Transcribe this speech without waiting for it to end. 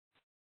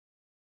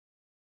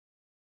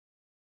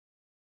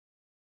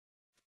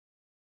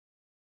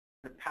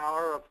The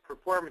Power of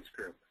Performance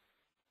Group.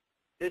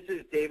 This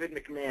is David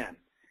McMahon.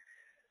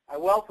 I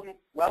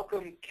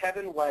welcome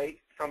Kevin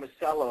White from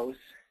Accellos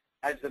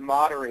as the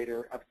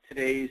moderator of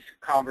today's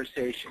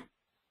conversation.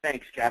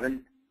 Thanks,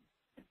 Kevin.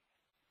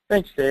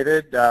 Thanks,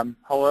 David.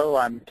 Hello,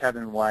 I'm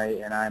Kevin White,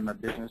 and I'm a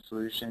Business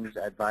Solutions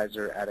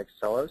Advisor at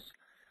Accellos.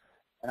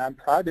 And I'm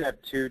proud to have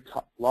two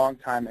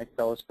longtime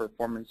Accellos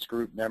Performance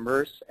Group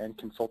members and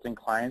consulting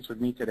clients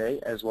with me today,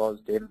 as well as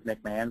David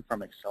McMahon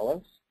from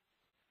Accellos.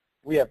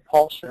 We have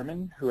Paul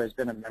Sherman, who has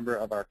been a member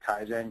of our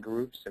Kaizen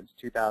group since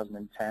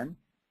 2010.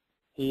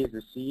 He is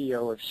the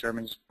CEO of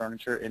Sherman's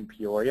Furniture in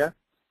Peoria.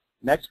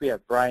 Next, we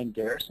have Brian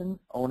Garrison,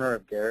 owner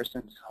of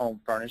Garrison's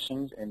Home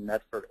Furnishings in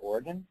Medford,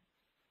 Oregon.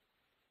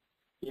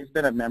 He's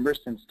been a member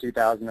since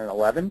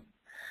 2011.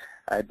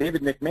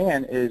 David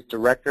McMahon is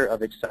Director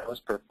of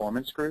Accellos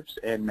Performance Groups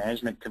and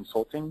Management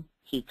Consulting.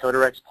 He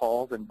co-directs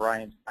Paul's and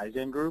Brian's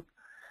Kaizen group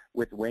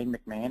with Wayne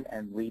McMahon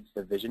and leads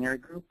the Visionary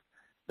Group.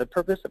 The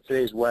purpose of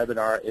today's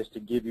webinar is to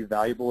give you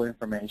valuable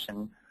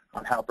information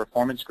on how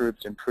performance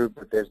groups improve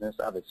the business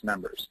of its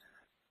members.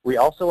 We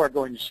also are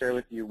going to share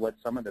with you what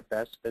some of the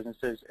best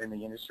businesses in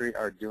the industry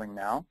are doing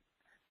now.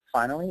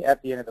 Finally,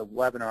 at the end of the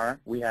webinar,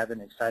 we have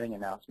an exciting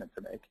announcement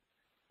to make.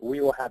 We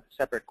will have a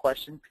separate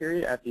question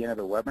period at the end of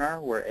the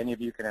webinar where any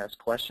of you can ask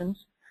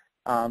questions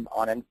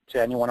to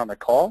anyone on the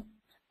call.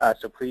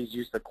 So please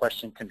use the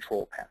question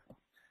control panel.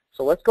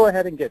 So let's go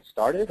ahead and get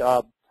started.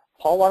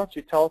 Paul, why don't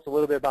you tell us a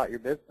little bit about your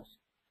business?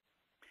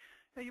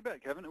 Yeah, you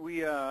bet, Kevin.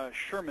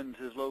 Sherman's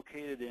is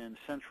located in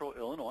central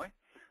Illinois,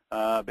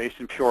 based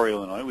in Peoria,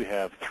 Illinois. We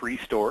have 3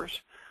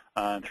 stores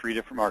in 3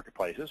 different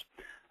marketplaces.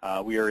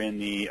 We are in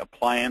the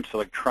appliance,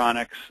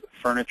 electronics,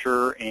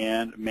 furniture,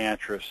 and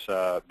mattress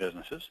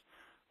businesses.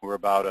 We're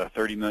about a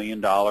 $30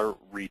 million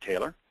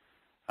retailer.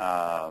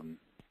 Kind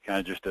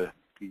of just to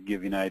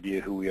give you an idea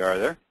who we are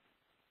there.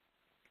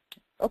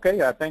 Okay,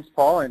 thanks,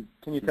 Paul. And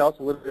can you tell us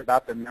a little bit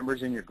about the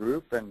members in your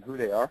group and who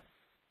they are?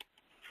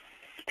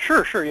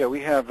 Sure. Yeah,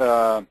 we have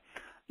a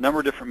number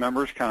of different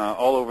members kind of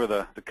all over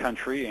the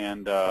country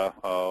and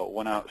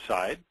one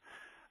outside.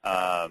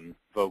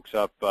 Folks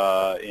up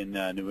in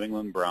New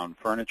England, Brown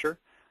Furniture.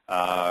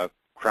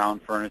 Crown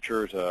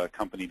Furniture is a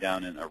company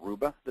down in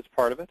Aruba that's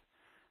part of it.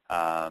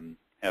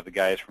 Have the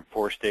guys from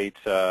 4 states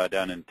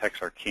down in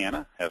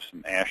Texarkana, have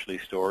some Ashley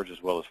stores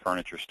as well as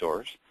furniture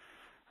stores.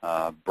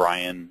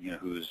 Brian,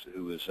 who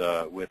is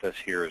with us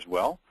here as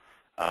well.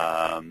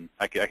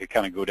 I could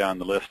kind of go down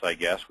the list, I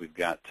guess. We've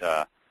got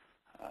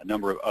a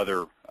number of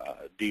other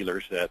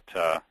dealers that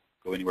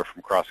go anywhere from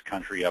across the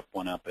country,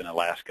 one up in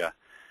Alaska.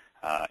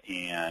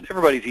 And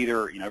everybody's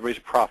everybody's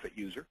a profit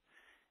user,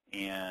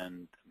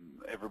 and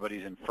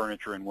everybody's in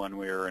furniture in one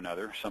way or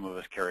another. Some of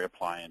us carry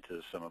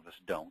appliances, some of us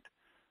don't.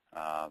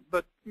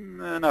 But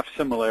enough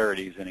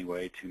similarities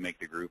anyway to make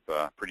the group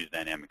a pretty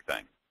dynamic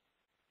thing.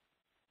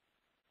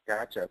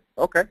 Gotcha.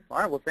 Okay. All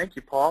right. Well, thank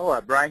you, Paul.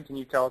 Brian, can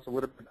you tell us a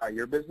little bit about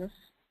your business?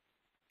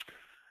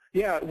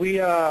 Yeah,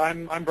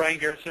 I'm Brian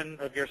Garrison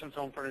of Garrison's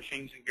Home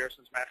Furnishings and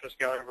Garrison's Mattress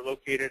Gallery. We're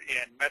located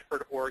in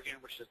Medford, Oregon,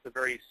 which is the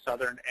very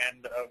southern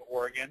end of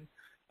Oregon.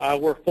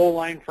 We're a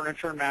full-line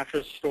furniture and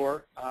mattress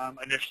store.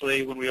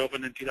 Initially, when we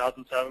opened in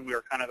 2007, we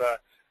were kind of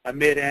a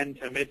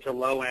mid-end to mid to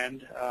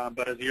low-end,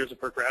 but as the years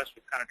have progressed,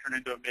 we've kind of turned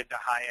into a mid to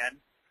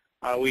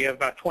high-end. We have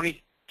about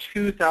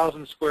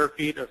 22,000 square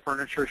feet of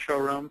furniture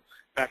showroom.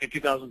 Back in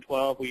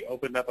 2012, we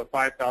opened up a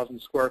 5,000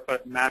 square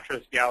foot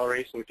mattress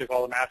gallery, so we took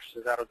all the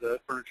mattresses out of the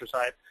furniture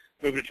side,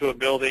 moved it to a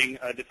building,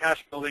 a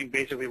detached building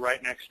basically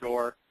right next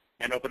door,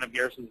 and opened up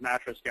Garrison's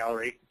Mattress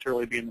Gallery to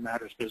really be in the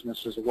mattress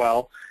business as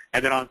well.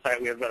 And then on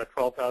site, we have about a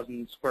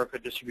 12,000 square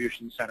foot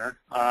distribution center.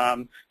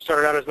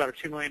 Started out as about a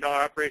 $2 million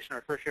operation.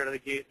 Our first year out of the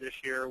gate this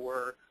year,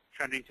 we're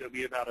trending to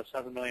be about a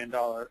 $7 million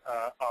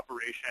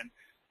operation.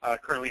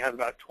 Currently have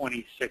about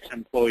 26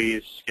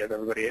 employees to give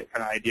everybody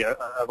an idea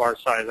of our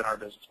size and our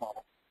business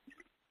model.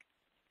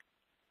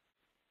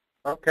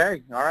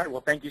 Okay. All right.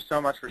 Well, thank you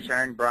so much for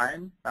sharing,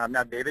 Brian.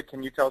 Now, David,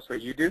 can you tell us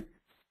what you do?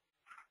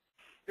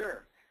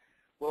 Sure.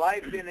 Well,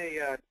 I've been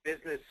a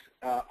business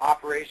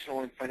operational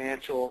and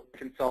financial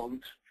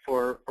consultant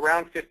for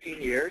around 15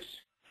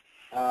 years.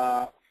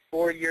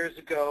 4 years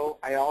ago,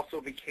 I also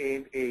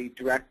became a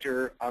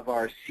director of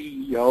our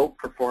CEO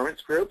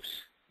performance groups.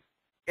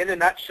 In a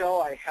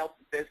nutshell, I help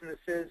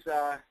businesses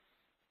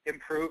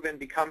improve and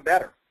become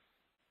better.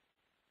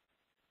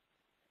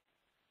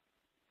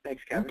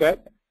 Thanks, Kevin. Okay.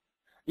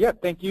 Yeah,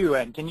 thank you.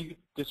 And can you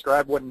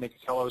describe what an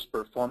Accellos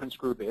Performance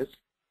Group is?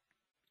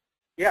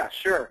 Yeah,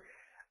 sure.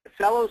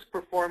 Accellos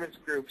Performance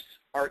Groups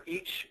are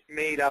each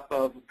made up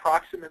of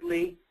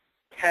approximately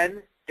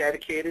 10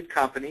 dedicated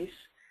companies.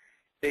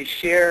 They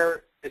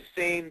share the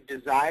same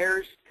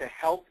desires to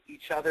help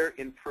each other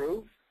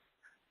improve.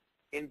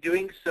 In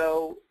doing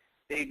so,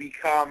 they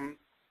become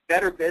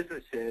better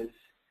businesses,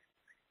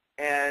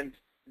 and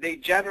they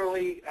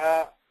generally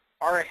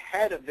are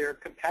ahead of their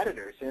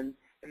competitors, and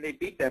they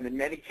beat them in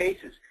many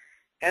cases,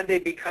 and they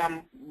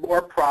become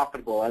more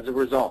profitable as a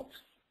result.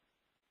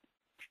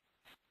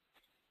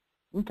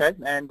 Okay,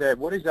 and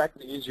what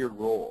exactly is your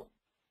role?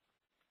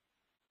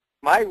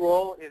 my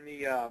role in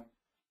the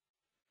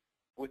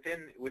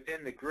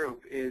within the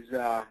group is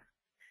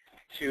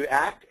to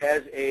act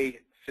as a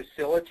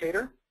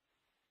facilitator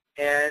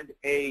and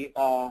an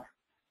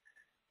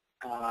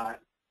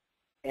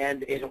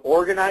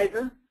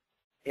organizer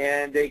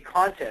and a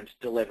content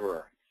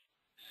deliverer.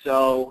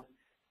 So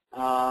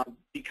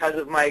because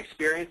of my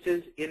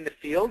experiences in the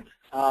field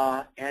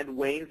and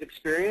Wayne's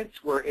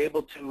experience, we're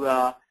able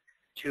to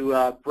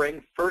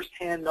bring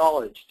firsthand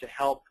knowledge to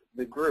help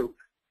the group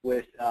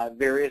with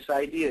various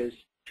ideas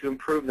to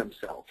improve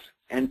themselves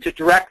and to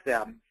direct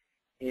them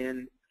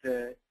in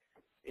the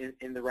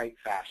right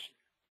fashion.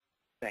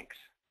 Thanks.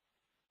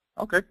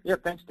 Okay. Yeah,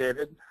 thanks,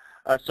 David.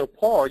 So,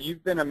 Paul,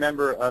 you've been a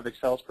member of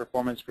Accellos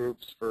performance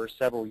groups for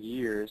several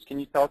years. Can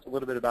you tell us a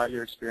little bit about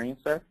your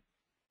experience there?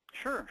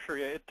 Sure.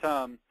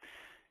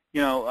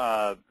 Yeah.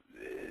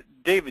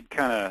 David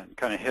kind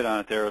of hit on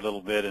it there a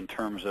little bit in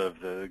terms of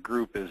the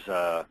group is,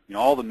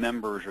 all the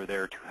members are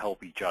there to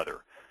help each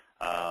other.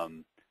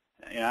 And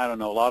I don't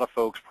know, a lot of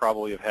folks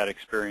probably have had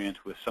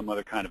experience with some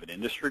other kind of an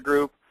industry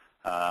group.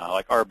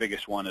 Like our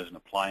biggest one is an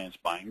appliance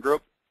buying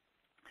group.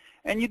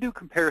 And you do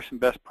compare some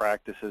best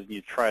practices and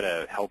you try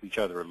to help each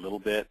other a little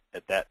bit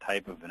at that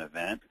type of an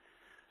event.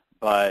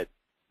 But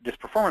this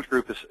performance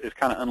group is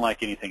kind of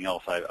unlike anything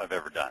else I've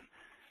ever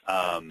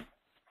done.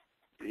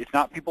 It's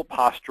not people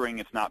posturing.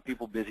 It's not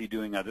people busy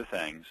doing other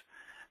things.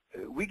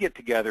 We get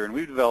together and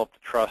we've developed a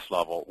trust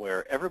level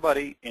where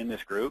everybody in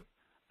this group,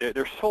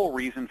 their sole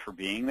reason for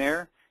being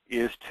there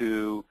is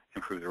to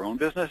improve their own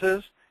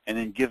businesses and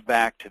then give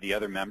back to the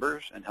other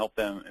members and help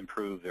them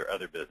improve their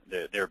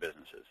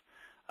businesses.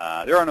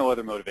 There are no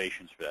other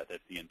motivations for that.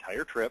 That's the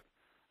entire trip,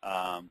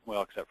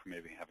 well, except for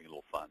maybe having a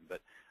little fun.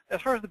 But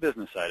as far as the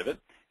business side of it,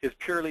 is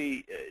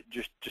purely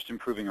just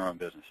improving our own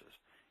businesses.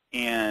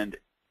 And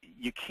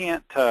you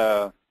can't,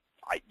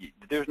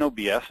 there's no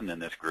BSing in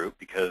this group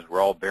because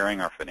we're all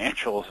bearing our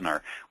financials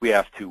and we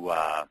have to,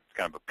 it's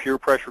kind of a peer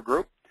pressure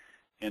group.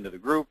 Into the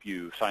group,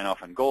 you sign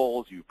off on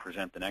goals, you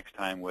present the next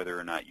time whether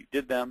or not you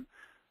did them.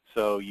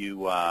 So you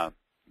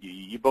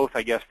both,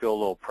 I guess, feel a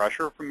little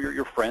pressure from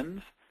your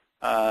friends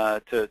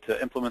to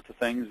implement the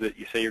things that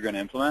you say you're going to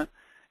implement,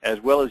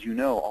 as well as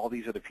all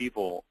these other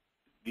people,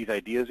 these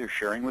ideas they're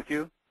sharing with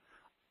you,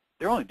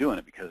 they're only doing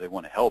it because they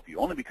want to help you,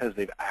 only because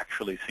they've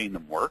actually seen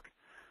them work.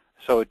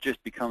 So it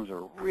just becomes a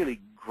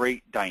really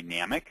great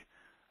dynamic,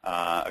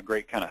 a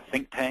great kind of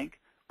think tank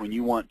when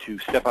you want to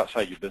step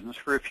outside your business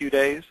for a few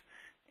days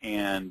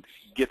and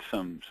get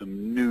some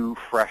new,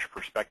 fresh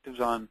perspectives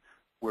on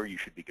where you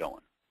should be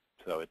going.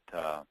 So it's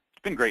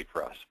been great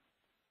for us.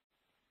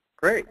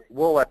 Great.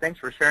 Well, thanks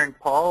for sharing,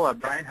 Paul.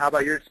 Brian, how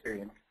about your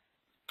experience?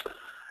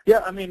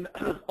 Yeah, I mean,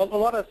 a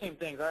lot of the same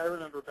things. I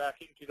remember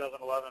back in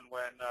 2011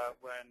 when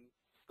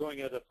going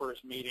into the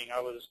first meeting,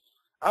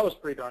 I was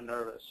pretty darn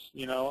nervous.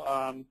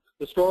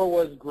 The store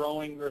was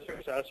growing, very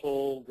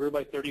successful, grew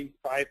by 35%,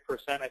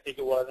 I think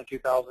it was in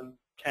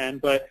 2010,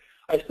 but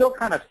I still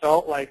kind of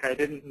felt like I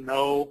didn't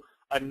know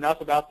enough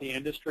about the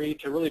industry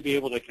to really be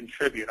able to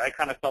contribute. I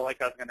kind of felt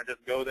like I was going to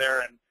just go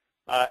there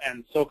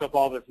and soak up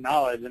all this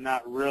knowledge and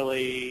not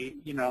really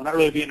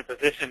be in a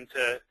position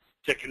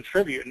to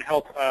contribute and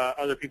help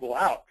other people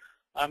out.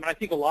 And I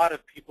think a lot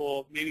of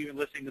people, maybe even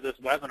listening to this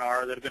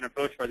webinar that have been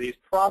approached by these,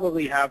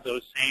 probably have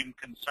those same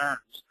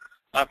concerns.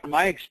 From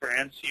my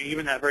experience,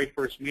 even that very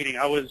first meeting,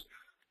 I was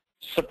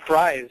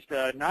surprised,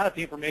 not at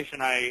the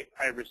information I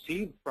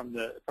received from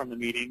the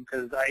meeting,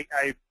 because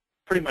I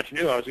pretty much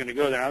knew I was going to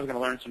go there and I was going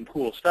to learn some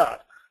cool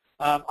stuff.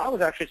 I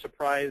was actually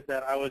surprised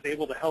that I was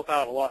able to help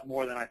out a lot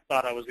more than I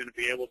thought I was going to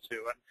be able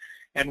to.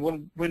 And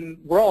when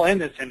we're all in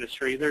this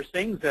industry, there's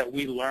things that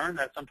we learn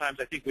that sometimes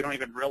I think we don't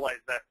even realize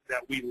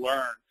that we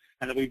learn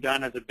and that we've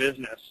done as a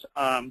business,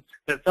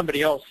 that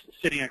somebody else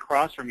sitting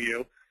across from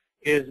you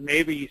is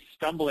maybe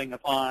stumbling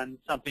upon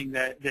something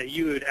that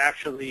you would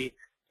actually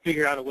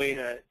figure out a way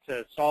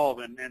to solve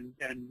and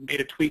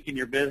made a tweak in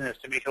your business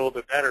to make it a little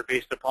bit better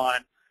based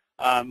upon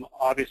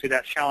obviously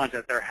that challenge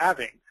that they're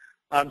having.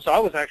 So I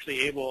was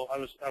actually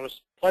I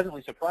was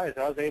pleasantly surprised.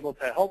 I was able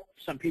to help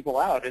some people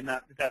out in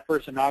that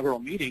first inaugural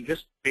meeting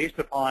just based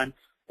upon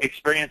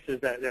experiences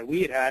that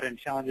we had and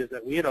challenges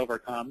that we had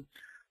overcome.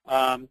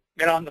 And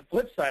on the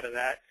flip side of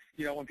that,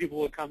 when people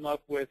would come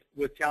up with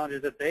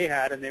challenges that they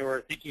had and they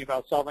were thinking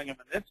about solving them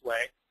in this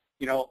way,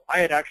 I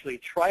had actually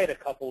tried a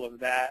couple of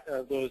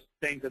those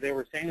things that they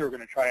were saying they were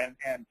going to try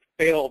and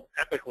failed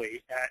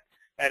epically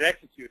at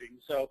executing.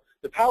 So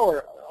the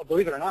power,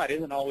 believe it or not,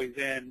 isn't always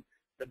in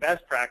the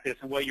best practice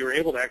and what you're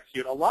able to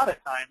execute. A lot of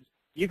times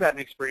you've had an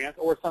experience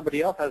or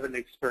somebody else has an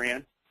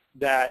experience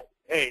that,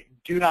 hey,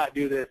 do not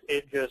do this,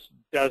 it just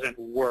doesn't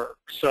work.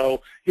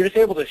 So you're just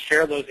able to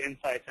share those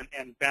insights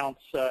and bounce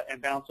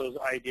those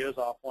ideas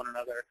off one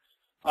another.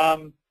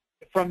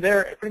 From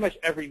there, pretty much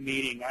every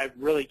meeting, I've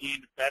really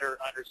gained a better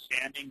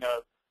understanding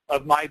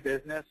of my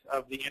business,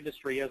 of the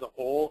industry as a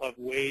whole, of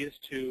ways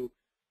to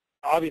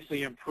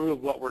obviously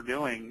improve what we're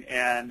doing,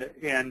 and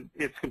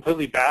it's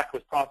completely backed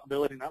with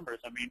profitability numbers.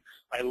 I mean,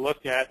 I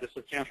looked at the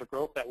substantial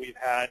growth that we've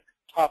had,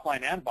 top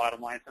line and bottom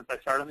line, since I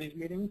started these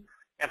meetings,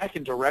 and I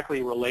can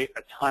directly relate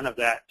a ton of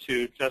that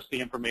to just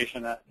the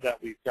information that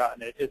we've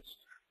gotten.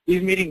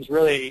 These meetings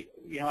really,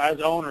 as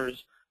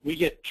owners, we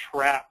get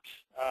trapped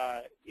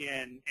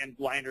in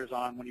blinders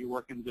on when you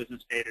work in the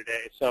business day to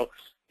day. So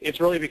it's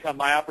really become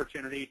my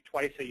opportunity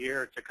twice a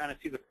year to kind of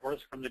see the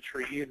forest from the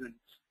trees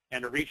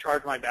and to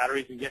recharge my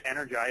batteries and get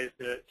energized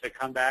to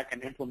come back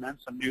and implement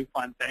some new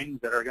fun things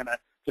that are going to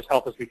just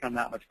help us become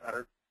that much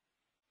better.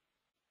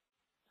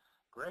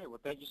 Great. Well,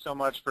 thank you so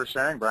much for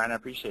sharing, Brian. I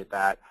appreciate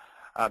that.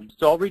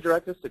 So I'll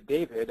redirect this to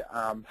David.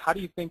 How do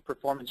you think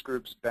performance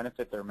groups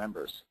benefit their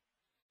members?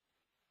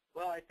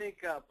 Well, I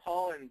think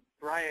Paul and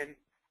Brian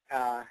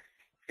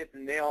hit the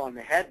nail on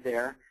the head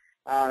there.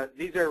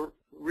 These are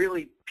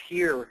really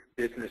peer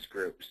business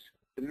groups.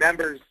 The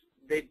members,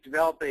 they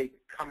develop a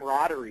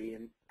camaraderie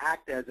and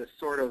act as a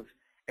sort of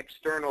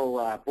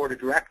external board of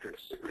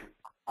directors.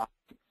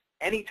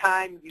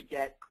 Anytime you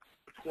get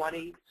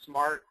 20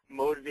 smart,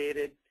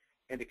 motivated,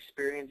 and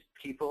experienced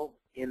people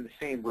in the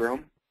same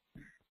room,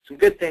 some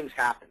good things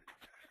happen.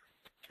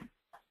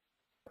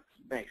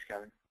 Thanks,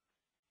 Kevin.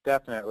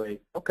 Definitely.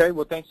 Okay,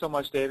 well, thanks so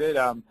much, David.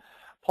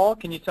 Paul,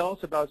 can you tell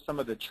us about some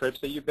of the trips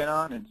that you've been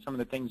on and some of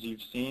the things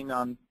you've seen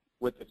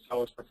with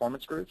Accellos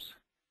performance groups?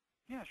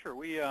 Yeah, sure.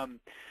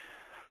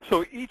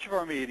 So each of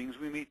our meetings,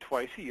 we meet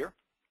twice a year.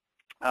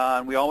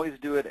 And we always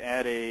do it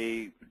at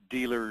a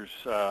dealer's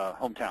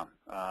hometown.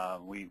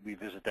 We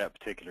visit that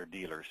particular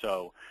dealer.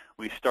 So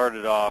we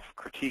started off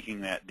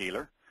critiquing that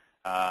dealer,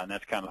 and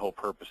that's kind of the whole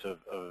purpose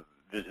of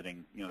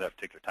visiting, that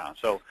particular town.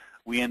 So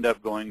we end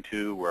up going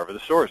to wherever the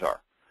stores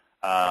are.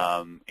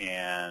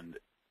 And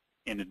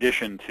in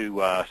addition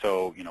to,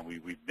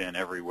 we've been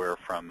everywhere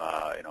from,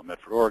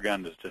 Medford,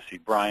 Oregon to see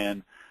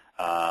Brian,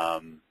 like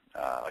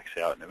I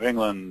say, out in New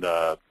England,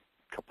 a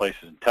couple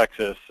places in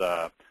Texas,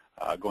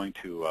 going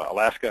to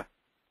Alaska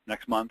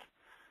next month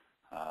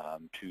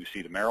to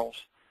see the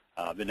Merrills.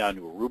 Been down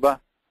to Aruba,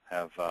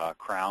 have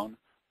Crown,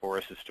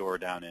 Boris's store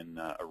down in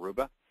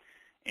Aruba.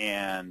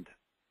 And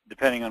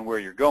depending on where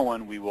you're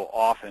going, we will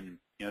often,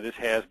 this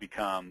has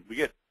become,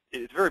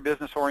 it's very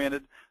business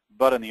oriented,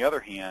 but on the other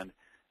hand,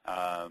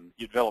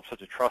 you develop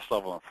such a trust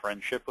level and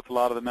friendship with a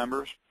lot of the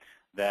members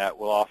that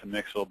we'll often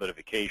mix a little bit of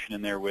vacation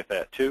in there with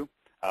that too.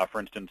 For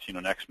instance,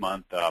 next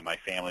month my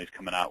family's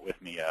coming out with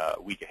me a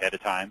week ahead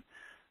of time,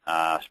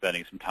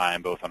 spending some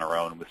time both on our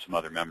own and with some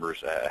other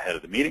members ahead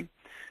of the meeting,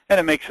 and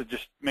it makes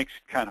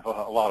kind of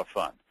a lot of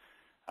fun,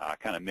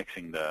 kind of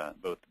mixing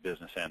both the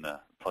business and the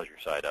pleasure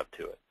side up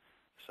to it.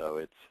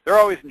 So they're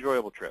always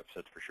enjoyable trips,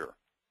 that's for sure.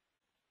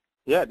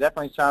 Yeah, it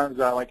definitely sounds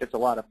like it's a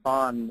lot of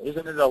fun.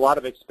 Isn't it a lot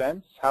of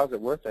expense? How's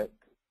it worth it?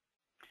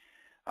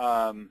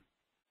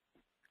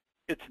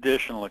 It's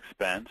additional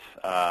expense.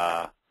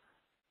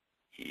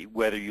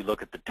 Whether you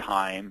look at the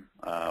time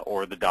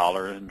or the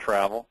dollars in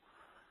travel,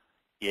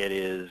 it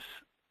is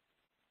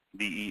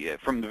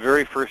from the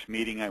very first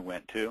meeting I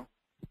went to,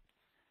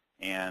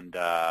 and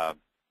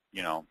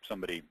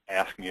somebody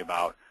asked me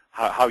about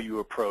how you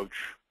approach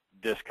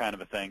this kind of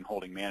a thing,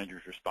 holding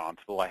managers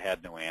responsible. I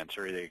had no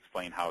answer. They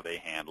explained how they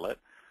handle it.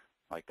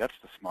 Like, that's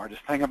the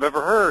smartest thing I've ever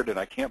heard, and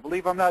I can't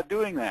believe I'm not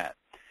doing that.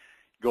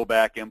 Go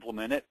back,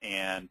 implement it,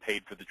 and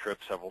paid for the trip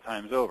several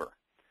times over.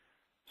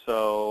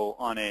 So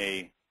on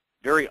a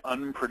very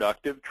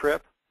unproductive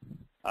trip,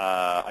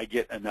 I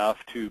get enough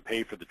to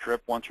pay for the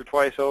trip once or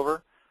twice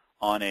over.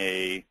 On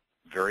a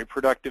very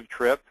productive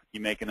trip,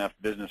 you make enough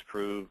business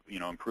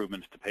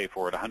improvements to pay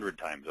for it 100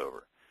 times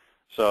over.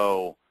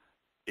 So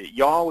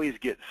you always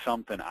get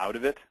something out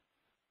of it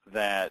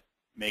that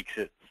makes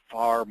it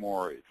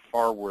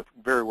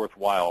very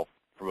worthwhile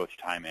for both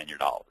your time and your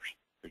dollars.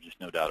 There's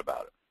just no doubt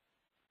about it.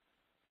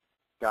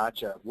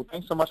 Gotcha. Well,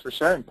 thanks so much for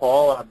sharing,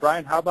 Paul.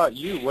 Brian, how about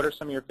you? What are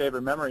some of your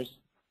favorite memories?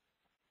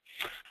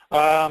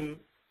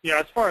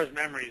 As far as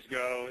memories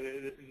go,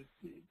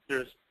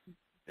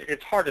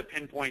 it's hard to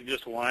pinpoint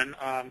just one.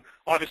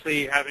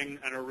 Obviously, having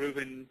an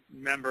Aruban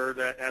member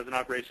that has an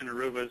operation in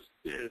Aruba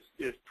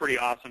is pretty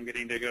awesome,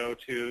 getting to go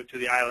to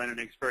the island and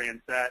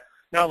experience that,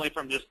 not only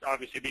from just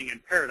obviously being in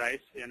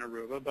paradise in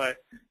Aruba, but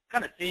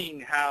kind of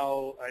seeing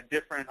how a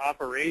different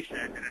operation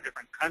in a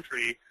different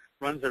country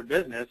runs their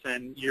business,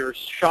 and you're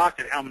shocked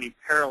at how many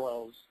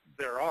parallels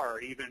there are,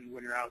 even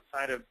when you're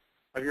outside of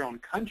your own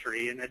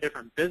country in a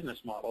different business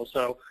model.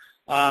 So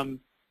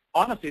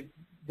honestly,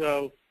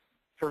 though,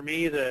 for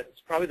me,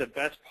 it's probably the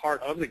best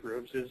part of the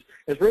groups is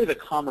really the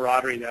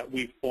camaraderie that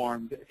we've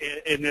formed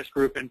in this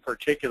group in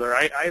particular.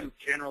 I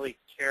generally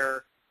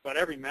care about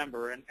every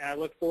member, and I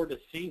look forward to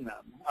seeing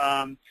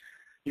them.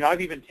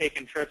 I've even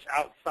taken trips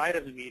outside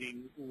of the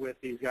meeting with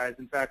these guys.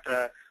 In fact,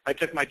 I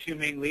took my two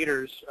main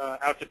leaders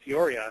out to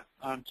Peoria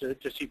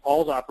to see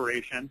Paul's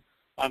operation,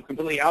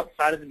 completely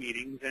outside of the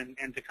meetings,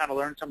 and to kind of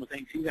learn some of the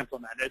things he's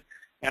implemented.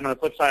 And on the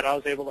flip side, I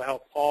was able to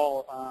help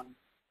Paul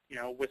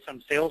with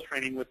some sales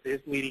training with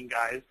his leading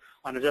guys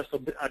on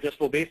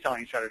adjustable base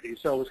selling strategies.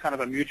 So it was kind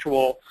of a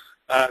mutual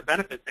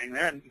benefit thing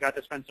there, and got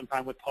to spend some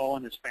time with Paul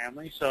and his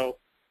family. So,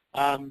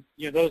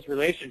 those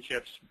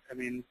relationships, I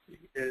mean,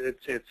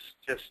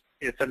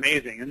 it's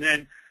amazing. And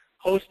then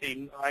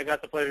hosting. I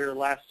got the pleasure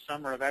last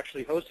summer of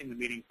actually hosting the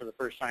meeting for the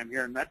first time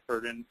here in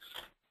Medford, and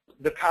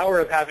the power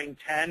of having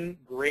 10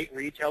 great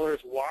retailers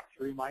walk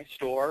through my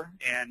store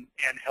and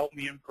help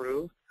me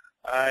improve,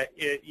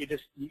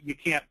 you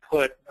can't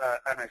put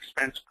an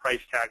expense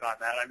price tag on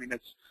that. I mean,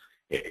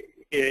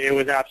 it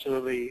was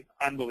absolutely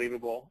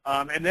unbelievable.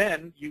 And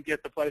then you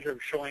get the pleasure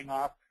of showing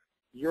off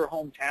your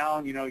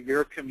hometown,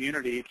 your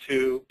community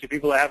to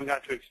people that haven't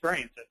got to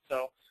experience it.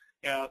 So,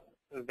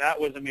 that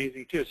was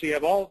amazing too. So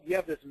you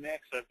have this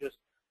mix of just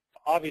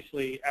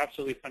obviously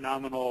absolutely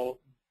phenomenal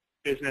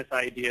business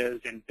ideas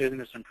and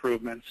business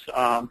improvements,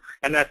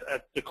 and that's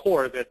at the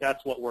core of it.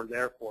 That's what we're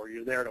there for.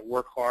 You're there to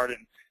work hard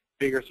and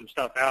figure some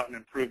stuff out and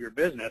improve your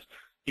business.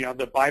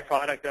 The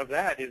byproduct of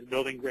that is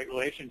building great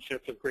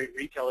relationships with great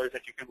retailers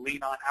that you can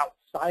lean on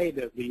outside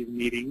of these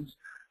meetings,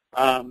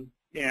 and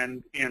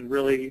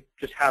really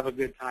just have a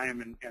good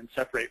time and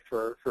separate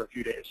for a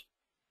few days.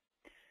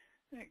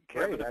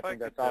 Kevin, Great, I think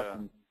that's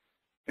awesome.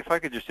 If I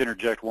could just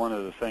interject one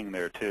other thing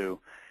there too.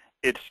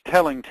 It's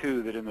telling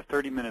too that in the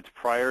 30 minutes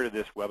prior to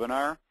this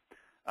webinar,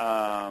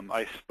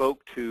 I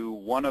spoke to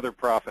one other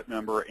Profit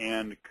member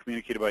and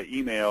communicated by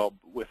email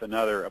with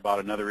another about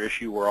another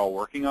issue we're all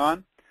working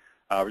on,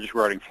 just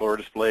regarding floor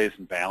displays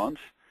and balance.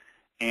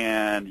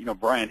 And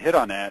Brian hit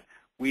on that.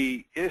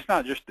 It's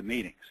not just the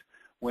meetings.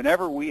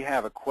 Whenever we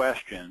have a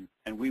question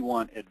and we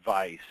want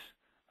advice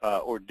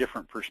or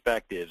different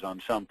perspectives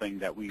on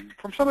something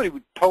from somebody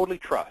we totally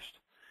trust,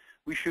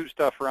 we shoot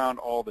stuff around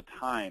all the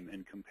time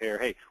and compare.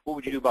 Hey, what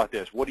would you do about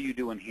this? What are you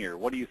doing here?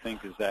 What do you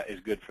think is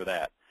good for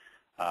that?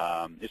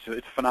 It's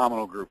a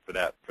phenomenal group for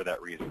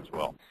that reason as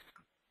well.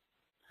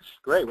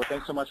 Great. Well,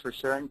 thanks so much for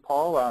sharing,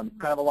 Paul.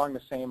 Kind of along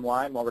the same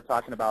line, while we're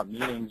talking about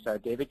meetings,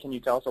 David, can you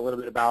tell us a little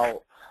bit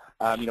about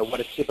what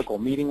a typical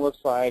meeting looks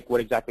like?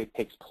 What exactly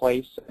takes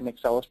place in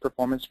Accellos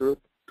Performance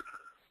Group?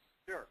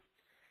 Sure.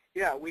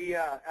 Yeah, we,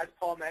 as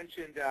Paul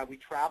mentioned, we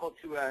travel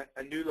to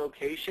a new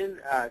location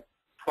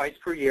twice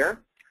per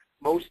year.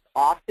 Most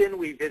often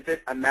we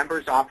visit a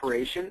member's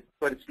operation,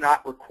 but it's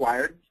not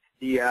required.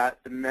 The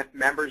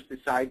members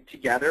decide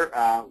together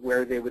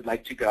where they would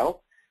like to go.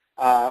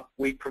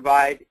 We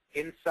provide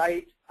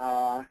insight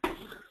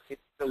into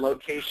the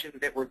location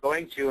that we're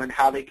going to and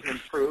how they can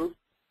improve.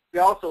 We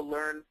also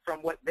learn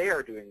from what they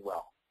are doing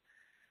well.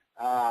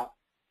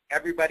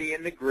 Everybody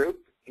in the group,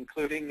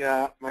 including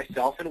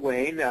myself and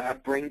Wayne,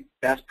 bring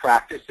best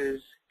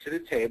practices to the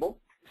table.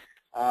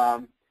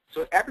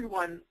 So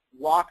everyone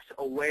walks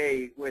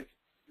away with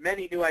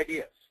many new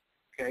ideas.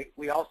 Okay,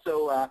 we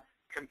also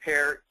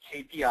compare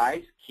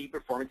KPIs, key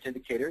performance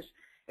indicators,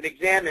 and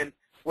examine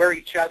where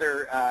each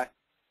other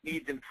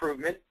needs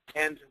improvement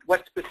and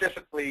what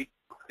specifically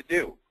to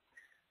do.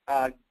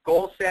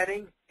 Goal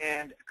setting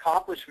and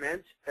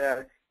accomplishment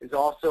is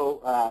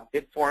also,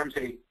 it forms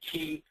a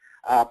key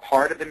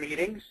part of the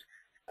meetings.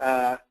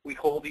 We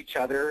hold each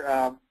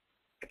other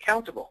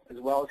accountable as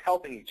well as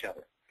helping each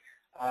other.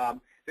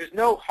 There's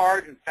no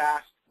hard and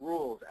fast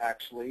rules,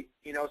 actually.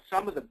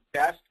 Some of the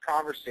best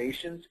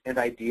conversations and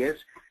ideas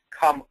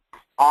come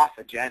off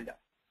agenda.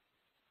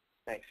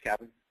 Thanks,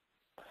 Kevin.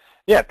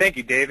 Yeah, thank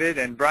you, David.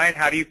 And Brian,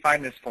 how do you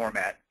find this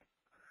format?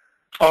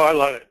 Oh, I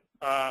love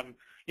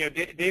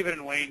it. David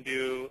and Wayne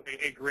do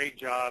a great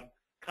job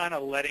kind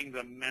of letting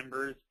the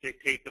members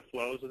dictate the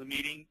flows of the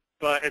meeting,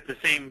 but in the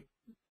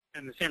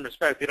same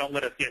respect, they don't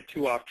let us get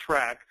too off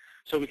track,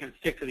 so we can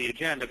stick to the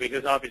agenda,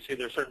 because obviously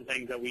there's certain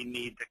things that we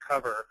need to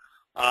cover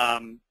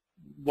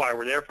while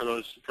we're there for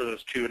those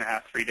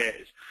 2.5, 3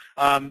 days.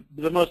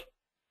 The most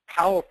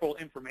powerful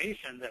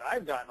information that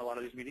I've gotten in a lot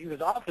of these meetings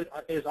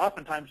is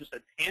oftentimes just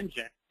a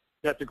tangent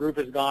that the group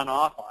has gone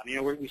off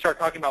on. We start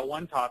talking about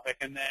one topic,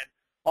 and then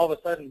all of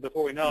a sudden,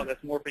 before we know it,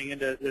 that's morphing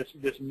into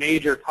this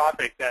major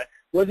topic that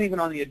wasn't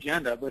even on the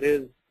agenda, but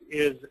is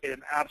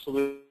an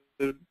absolute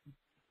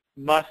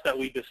must that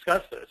we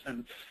discuss this.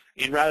 And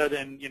rather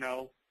than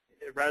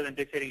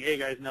dictating, hey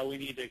guys, no, we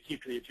need to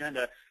keep to the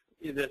agenda,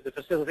 the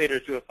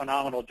facilitators do a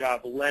phenomenal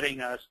job letting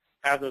us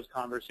have those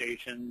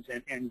conversations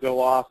and go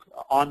off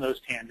on those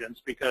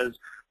tangents, because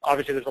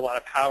obviously there's a lot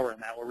of power in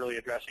that. We're really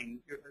addressing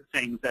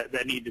things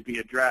that need to be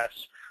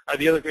addressed.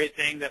 The other great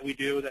thing that we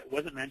do that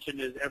wasn't mentioned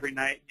is every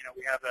night,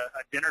 we have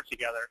a dinner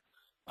together.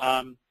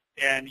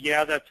 And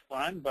yeah, that's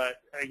fun,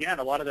 but again,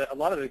 a lot of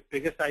the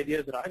biggest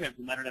ideas that I've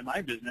implemented in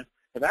my business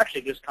have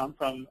actually just come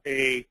from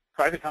a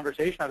private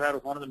conversation I've had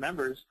with one of the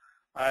members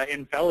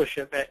in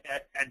fellowship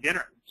at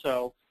dinner.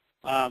 So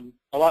a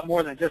lot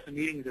more than just the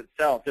meetings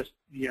itself, just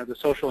the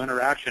social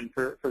interaction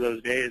for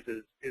those days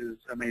is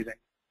amazing.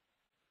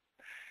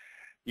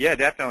 Yeah,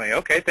 definitely.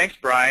 Okay, thanks,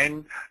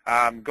 Brian.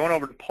 Going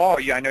over to Paul,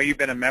 I know you've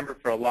been a member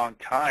for a long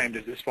time.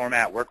 Does this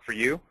format work for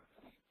you?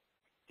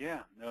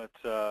 Yeah, no,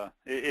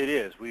 it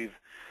is. We've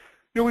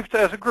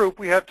as a group,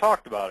 we have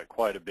talked about it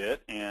quite a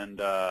bit, and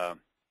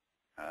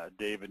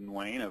David and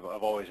Wayne have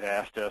always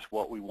asked us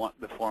what we want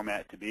the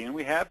format to be, and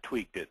we have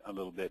tweaked it a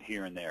little bit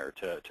here and there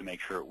to make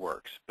sure it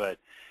works. But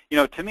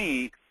to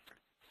me,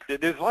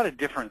 there's a lot of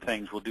different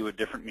things we'll do at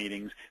different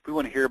meetings. If we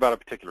want to hear about a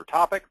particular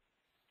topic,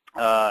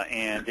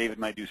 and David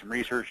might do some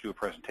research, do a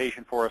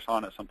presentation for us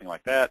on it, something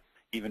like that,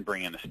 even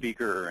bring in a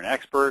speaker or an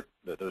expert.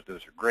 Those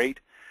are great.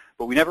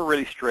 But we never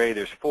really stray.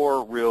 There's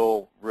 4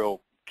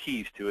 real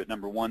keys to it.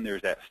 Number 1,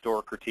 there's that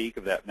store critique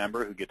of that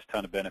member who gets a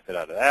ton of benefit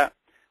out of that.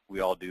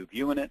 We all do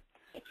viewing it.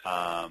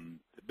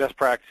 Best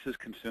practices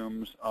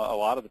consumes a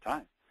lot of the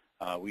time.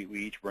 We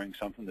each bring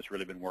something that's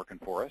really been working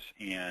for us,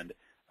 and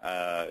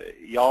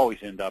you always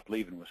end up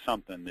leaving with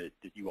something that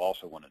you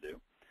also want to do.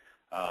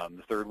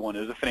 The third one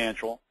is a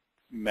financial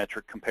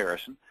metric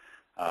comparison.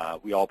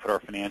 We all put our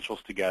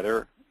financials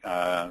together,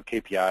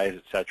 KPIs,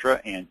 et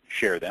cetera, and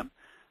share them.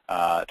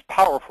 It's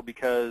powerful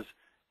because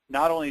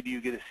not only do you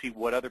get to see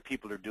what other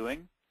people are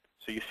doing,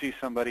 so you see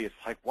somebody, it's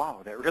like,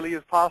 wow, that really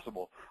is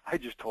possible. I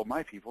just told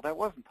my people that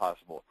wasn't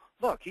possible.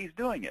 Look, he's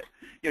doing it.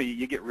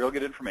 You get real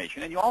good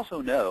information, and you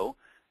also know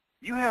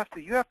you have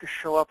to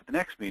show up at the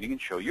next meeting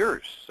and show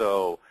yours.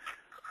 So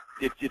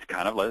it's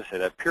kind of, let's say,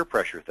 that peer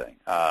pressure thing.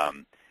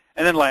 And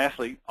then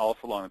lastly, also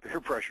along the peer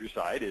pressure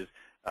side, is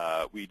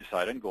we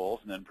decide on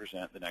goals and then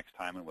present the next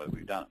time and whether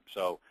we've done them.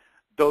 So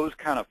those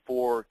kind of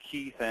 4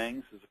 key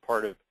things as a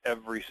part of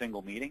every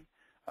single meeting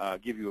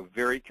give you a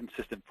very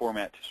consistent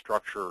format to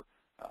structure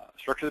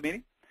the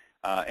meeting.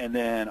 And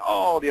then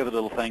all the other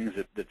little things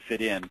that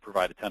fit in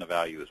provide a ton of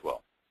value as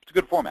well. It's a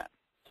good format.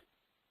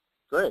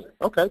 Great.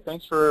 Okay.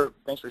 Thanks for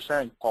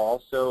sharing,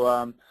 Paul.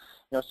 So,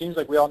 it seems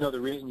like we all know the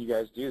reason you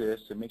guys do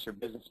this. It makes your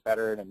business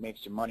better and it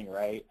makes your money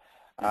right.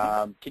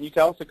 Can you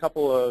tell us a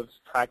couple of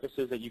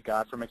practices that you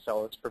got from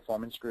Accellos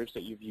performance groups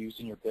that you've used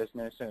in your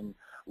business and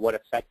what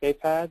effect they've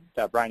had?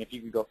 Brian, if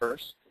you could go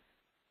first.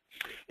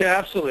 Yeah,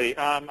 absolutely.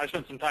 I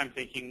spent some time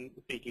thinking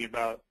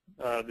about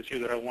the 2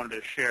 that I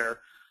wanted to share.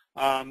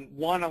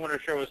 One I wanted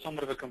to share was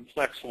somewhat of a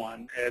complex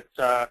one.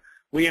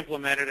 We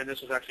implemented, and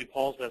this was actually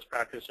Paul's best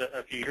practice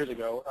a few years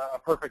ago, a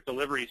perfect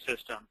delivery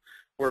system,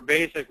 where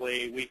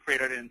basically we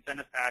created an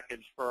incentive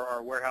package for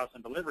our warehouse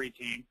and delivery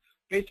team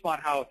based upon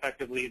how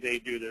effectively they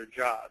do their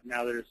job.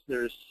 Now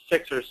there's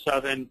 6 or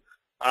 7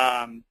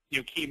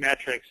 key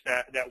metrics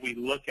that we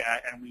look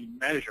at and we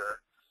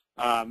measure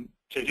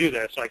to do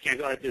this. So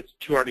it's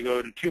too hard to go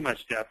into too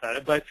much depth at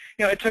it. But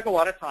it took a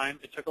lot of time.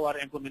 It took a lot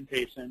of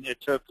implementation. It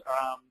took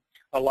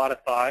a lot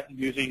of thought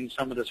using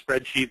some of the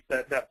spreadsheets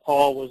that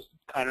Paul was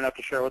kind enough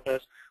to share with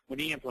us when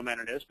he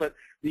implemented this. But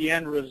the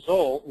end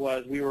result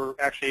was we were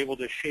actually able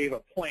to shave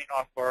a point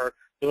off our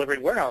delivery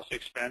and warehouse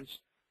expense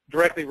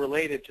directly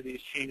related to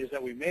these changes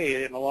that we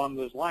made, and along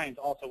those lines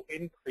also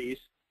increase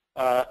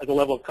the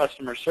level of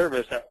customer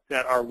service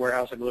that our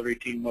warehouse and delivery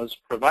team was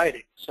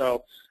providing.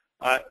 So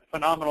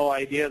phenomenal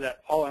idea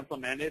that Paul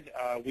implemented.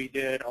 We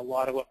did a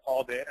lot of what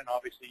Paul did, and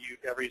obviously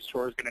every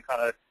store is going to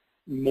kind of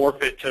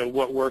morph it to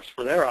what works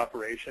for their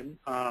operation.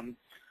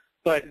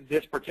 But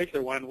this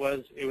particular one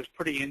was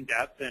pretty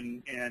in-depth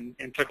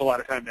and took a lot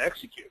of time to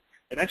execute.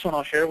 The next one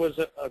I'll share was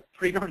a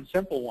pretty darn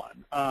simple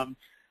one.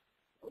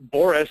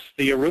 Boris,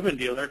 the Aruban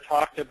dealer,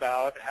 talked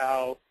about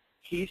how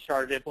he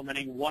started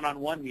implementing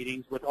one-on-one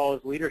meetings with all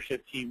his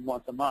leadership team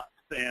once a month.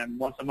 And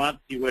once a month,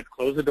 he would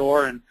close the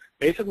door and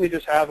basically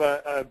just have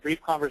a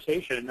brief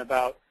conversation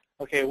about,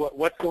 okay,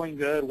 what's going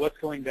good, what's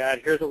going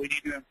bad, here's what we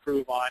need to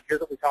improve on,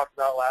 here's what we talked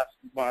about last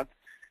month,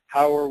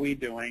 how are we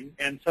doing?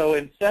 And so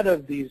instead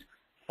of these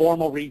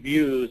formal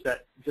reviews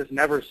that just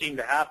never seem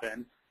to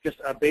happen,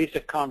 just a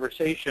basic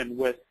conversation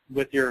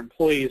with your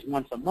employees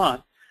once a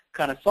month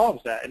kind of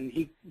solves that. And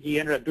he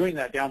ended up doing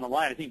that down the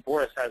line. I think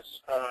Boris has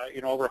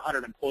over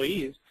 100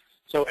 employees,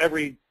 so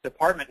every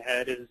department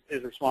head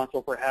is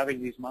responsible for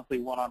having these monthly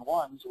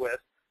one-on-ones with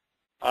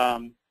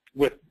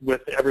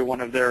every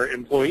one of their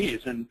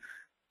employees. And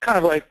kind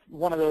of like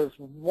one of those,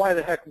 why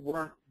the heck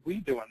weren't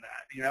we doing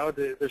that?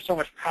 There's so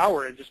much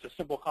power in just a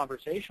simple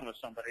conversation with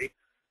somebody.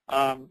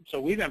 So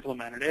we've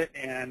implemented it,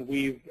 and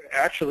we've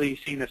actually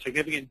seen a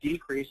significant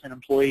decrease in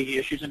employee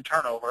issues and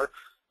turnover.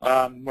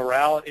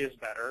 Morale is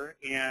better,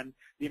 and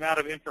the amount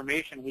of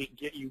information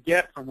you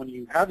get from when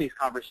you have these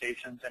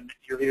conversations, and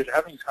your leaders are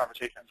having these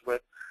conversations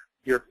with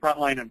your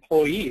frontline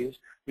employees,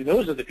 I mean,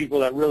 those are the people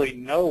that really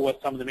know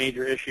what some of the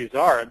major issues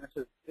are, and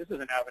this is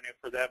an avenue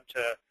for them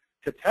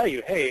to tell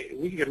you, hey,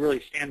 we could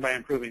really stand by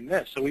improving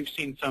this. So we've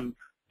seen some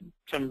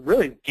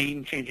really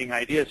game-changing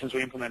ideas since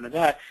we implemented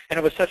that, and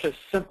it was such a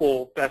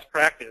simple best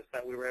practice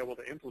that we were able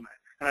to implement.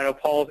 And I know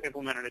Paul's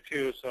implemented it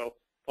too, so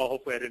Paul,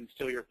 hopefully I didn't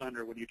steal your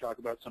thunder when you talk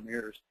about some of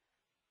yours.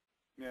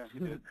 Yeah, you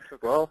did.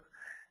 Well,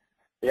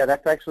 yeah,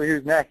 that's actually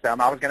who's next. I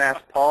was going to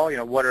ask Paul,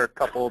 what are a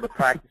couple of the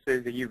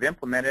practices that you've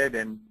implemented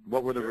and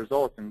what were the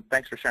results? And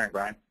thanks for sharing,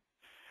 Brian.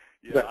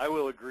 Yeah, I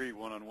will agree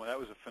one-on-one. That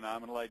was a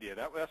phenomenal idea.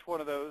 That's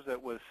one of those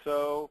that was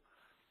so,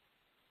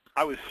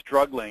 I was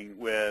struggling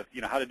with,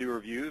 how to do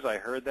reviews. I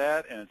heard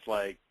that, and it's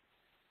like,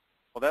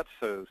 well, that's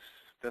so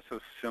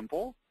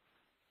simple.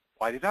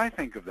 Why did I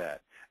think of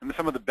that? And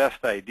some of the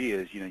best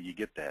ideas, you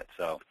get that.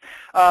 So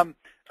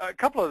a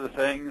couple of the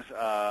things,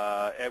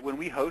 when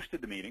we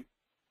hosted the meeting,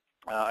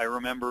 I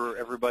remember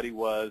everybody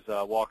was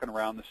walking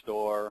around the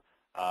store,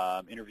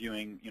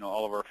 interviewing,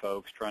 all of our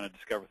folks, trying to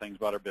discover things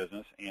about our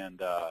business.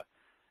 And,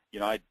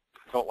 I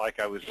felt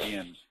like I was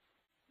being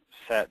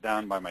sat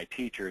down by my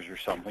teachers or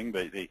something,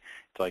 but it's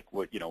like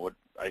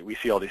we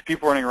see all these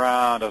people running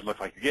around. Doesn't look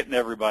like you're getting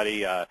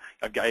everybody. I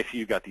see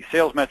you've got these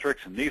sales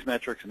metrics and these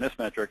metrics and this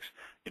metrics.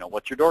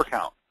 What's your door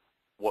count?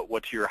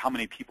 How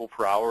many people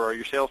per hour are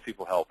your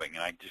salespeople helping?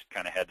 And I just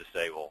kind of had to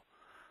say, well,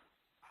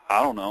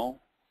 I don't know.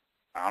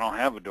 I don't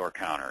have a door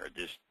counter. It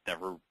just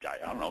never,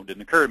 I don't know,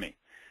 didn't occur to me.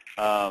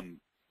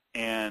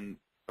 And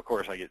of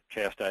course, I get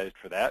chastised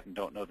for that and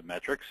don't know the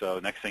metrics. So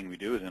the next thing we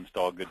do is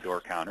install good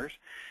door counters.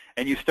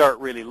 And you start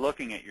really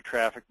looking at your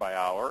traffic by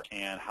hour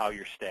and how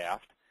you're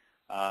staffed.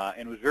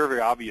 And it was very,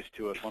 very obvious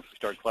to us once we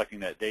started collecting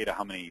that data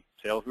how many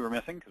sales we were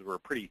missing, because we're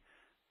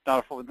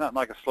it's not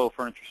like a slow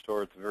furniture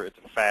store. It's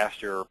a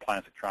faster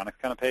appliance electronics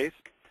kind of pace.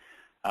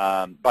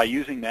 By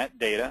using that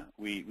data,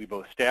 we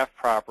both staffed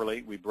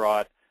properly. We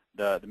brought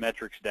the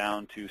metrics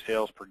down to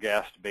sales per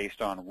guest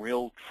based on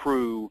real,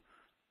 true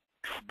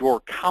door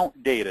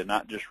count data,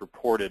 not just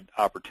reported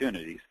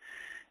opportunities.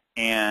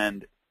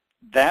 And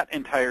that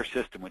entire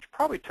system, which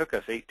probably took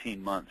us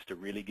 18 months to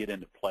really get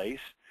into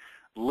place,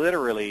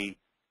 literally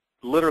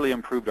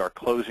improved our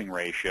closing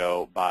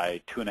ratio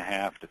by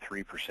 2.5 to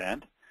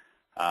 3%.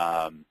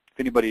 If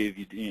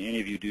any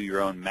of you do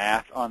your own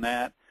math on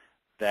that,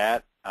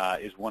 that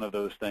is one of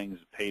those things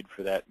paid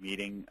for that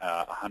meeting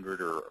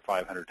 100 or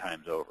 500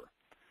 times over.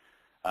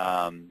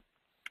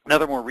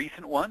 Another more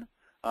recent one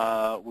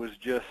was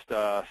just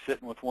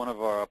sitting with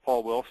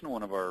Paul Wilson,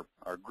 one of our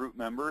group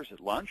members at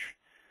lunch,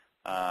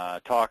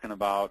 talking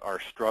about our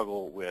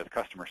struggle with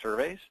customer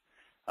surveys.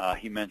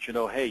 He mentioned,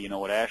 oh, hey,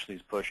 what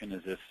Ashley's pushing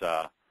is this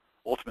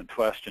Ultimate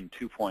Question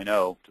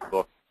 2.0, the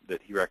book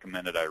that he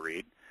recommended I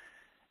read.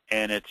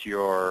 And it's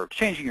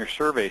changing your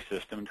survey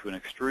system to an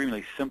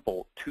extremely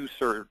simple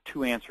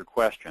two-answer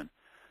question.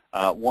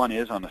 One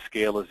is on a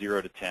scale of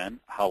 0 to 10,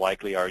 how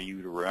likely are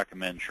you to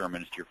recommend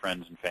Sherman's to your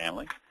friends and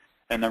family?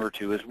 And number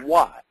 2 is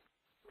why.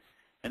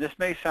 And this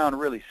may sound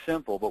really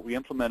simple, but we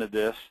implemented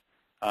this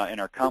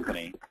in our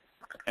company,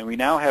 and we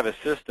now have a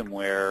system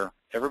where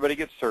everybody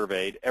gets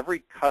surveyed. Every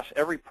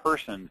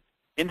person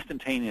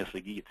instantaneously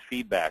gets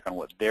feedback on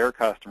what their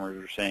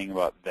customers are saying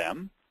about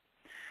them.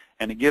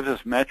 And it gives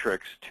us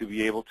metrics to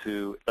be able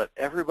to let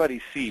everybody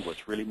see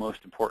what's really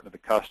most important to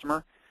the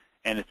customer,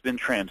 and it's been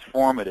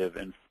transformative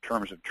in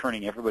terms of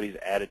turning everybody's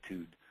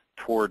attitude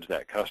towards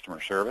that customer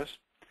service.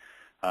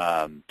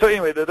 So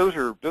anyway, those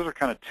are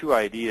kind of two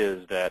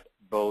ideas that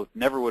both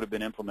never would have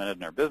been implemented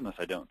in our business,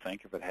 I don't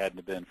think, if it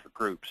hadn't been for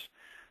groups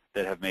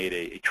that have made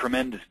a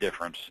tremendous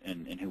difference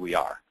in who we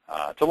are.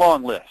 It's a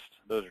long list.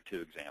 Those are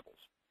two examples.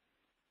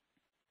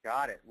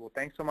 Got it. Well,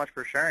 thanks so much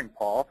for sharing,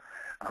 Paul.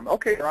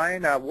 Okay,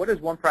 Ryan, what is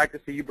one practice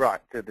that you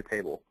brought to the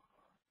table?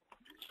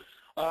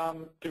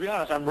 To be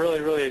honest, I'm really,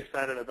 really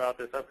excited about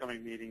this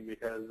upcoming meeting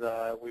because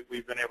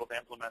we've been able to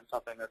implement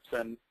something that's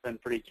been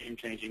pretty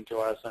game-changing to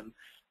us, and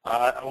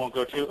I won't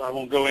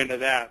go into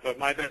that. But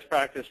my best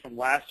practice from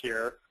last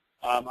year,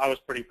 I was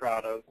pretty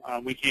proud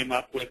of. We came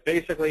up with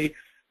basically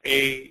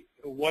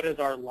what is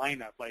our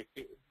lineup, like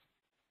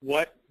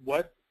what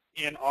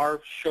in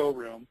our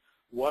showroom,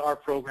 what are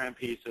program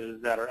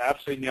pieces that are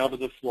absolutely nailed to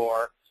the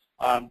floor.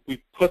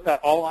 We put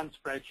that all on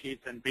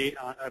spreadsheets and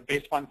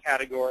based on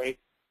category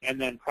and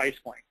then price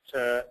point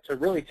to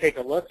really take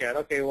a look at,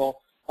 okay,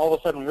 well, all of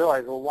a sudden we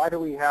realize, well, why do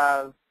we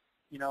have,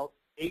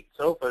 8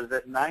 sofas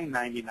at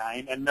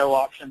 $9.99 and no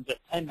options at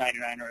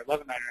 $10.99 or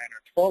 $11.99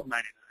 or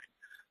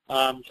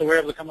 $12.99? So we're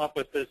able to come up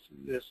with this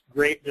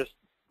great, just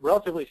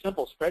relatively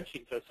simple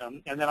spreadsheet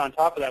system, and then on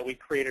top of that, we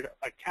created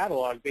a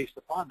catalog based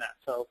upon that.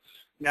 So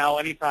now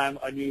anytime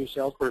a new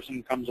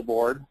salesperson comes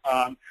aboard,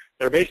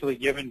 they're basically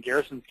given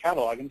Garrison's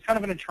catalog, and it's kind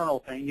of an internal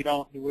thing. We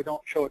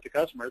don't show it to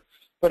customers,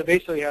 but it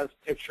basically has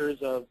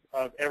pictures of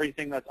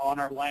everything that's on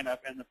our lineup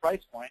and the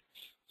price point.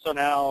 So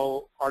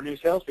now our new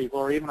salespeople,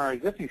 or even our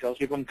existing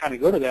salespeople, can kind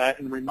of go to that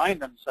and remind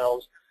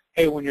themselves,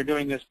 hey, when you're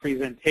doing this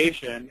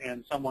presentation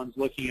and someone's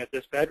looking at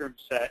this bedroom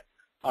set,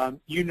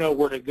 you know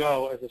where to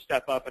go as a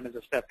step up and as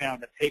a step down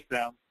to take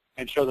them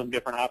and show them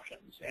different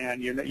options.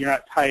 And you're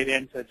not tied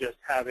into just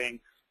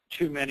having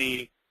too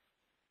many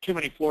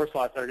floor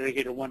slots that are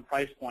dedicated to one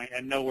price point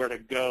and know where to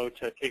go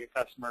to take a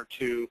customer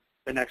to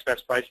the next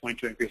best price point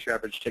to increase your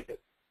average ticket.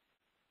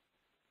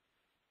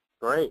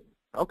 Great.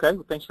 Okay.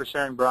 Well, thanks for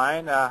sharing,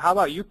 Brian. How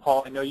about you,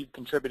 Paul? I know you've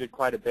contributed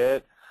quite a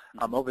bit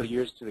over the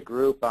years to the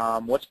group.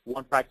 What's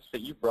one practice that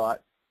you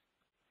brought?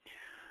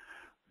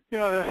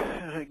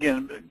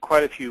 Again,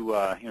 quite a few,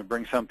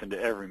 bring something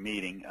to every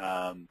meeting.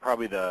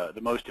 Probably the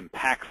most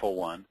impactful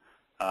one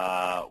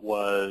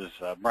was,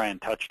 Brian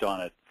touched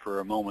on it for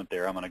a moment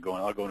there. I'll go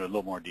into a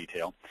little more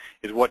detail,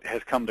 is what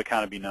has come to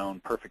kind of be known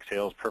perfect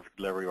sales, perfect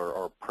delivery,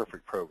 or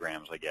perfect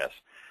programs, I guess.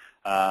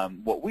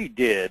 What we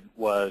did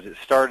was it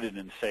started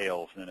in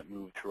sales and then it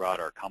moved throughout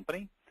our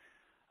company,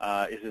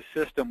 is a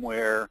system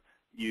where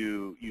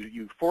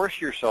you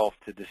force yourself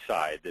to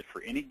decide that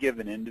for any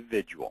given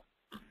individual,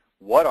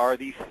 what are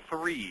the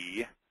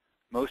 3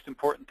 most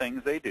important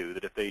things they do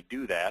that if they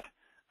do that,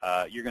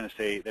 you're going to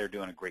say they're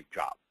doing a great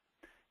job.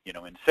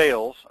 In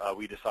sales,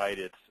 we decide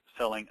it's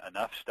selling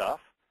enough stuff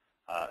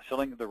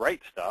selling the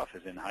right stuff,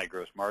 as in high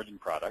gross margin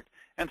product,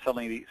 and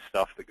selling the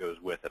stuff that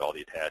goes with it, all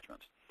the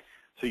attachments.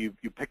 So you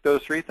pick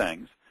those three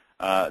things,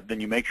 then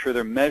you make sure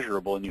they're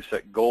measurable, and you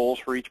set goals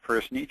for each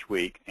person each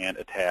week and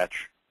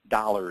attach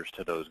dollars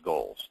to those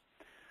goals.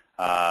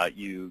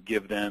 You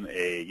give them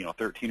a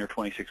 13 or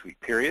 26 week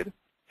period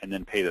and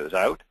then pay those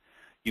out.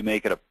 You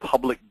make it a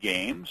public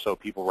game, so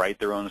people write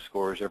their own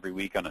scores every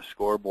week on a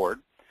scoreboard.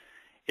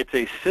 It's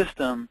a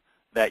system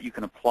that you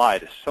can apply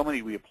to so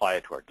many. We apply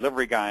it to our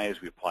delivery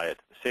guys, we apply it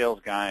to the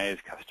sales guys,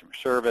 customer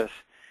service,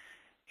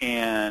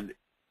 and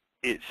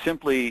it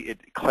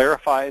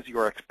clarifies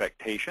your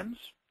expectations.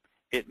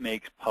 It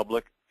makes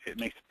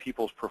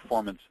people's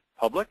performance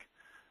public,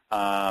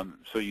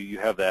 so you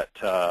have that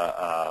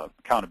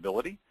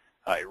accountability.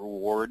 It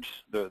rewards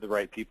the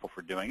right people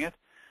for doing it.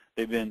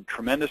 They've been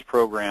tremendous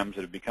programs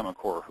that have become a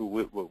core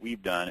of what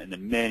we've done, and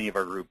then many of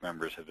our group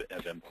members have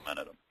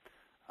implemented them.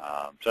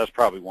 So that's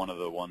probably one of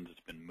the ones that's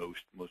been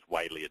most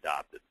widely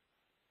adopted.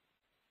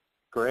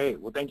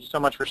 Great. Well, thank you so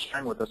much for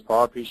sharing with us,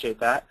 Paul. I appreciate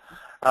that.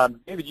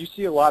 David, you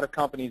see a lot of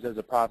companies as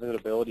a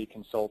profitability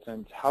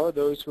consultant. How are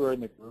those who are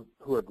in the group,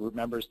 who are group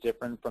members,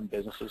 different from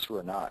businesses who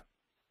are not?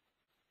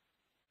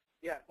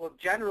 Yeah, well,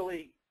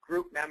 generally,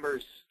 group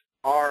members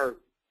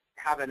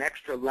have an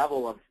extra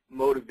level of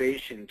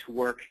motivation to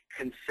work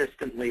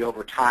consistently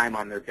over time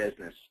on their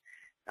business.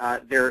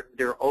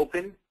 They're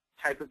open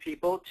type of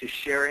people to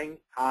sharing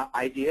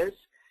ideas,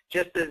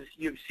 just as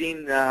you've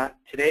seen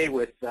today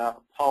with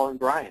Paul and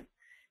Brian.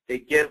 They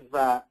give,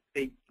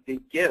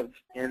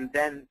 and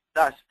then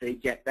thus they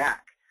get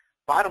back.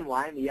 Bottom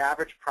line, the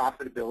average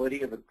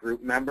profitability of a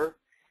group member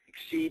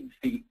exceeds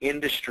the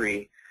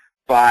industry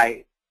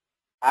by,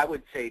 I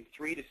would say,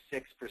 3 to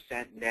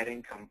 6% net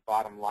income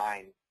bottom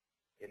line,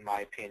 in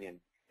my opinion.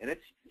 And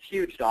it's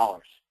huge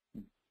dollars.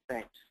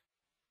 Thanks.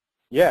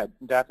 Yeah,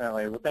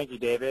 definitely. Well, thank you,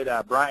 David.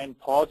 Brian,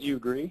 Paul, do you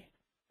agree?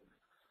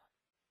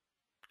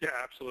 Yeah,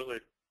 absolutely.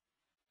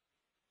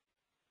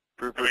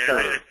 For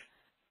sure.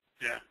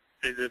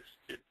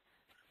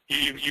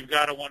 You've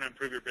got to want to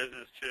improve your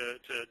business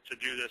to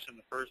do this in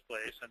the first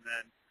place, and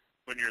then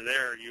when you're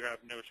there, you have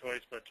no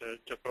choice but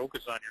to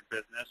focus on your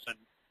business, and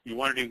you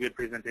want to do good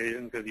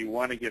presentations because you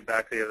want to give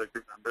back to the other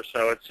group members.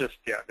 So it's just,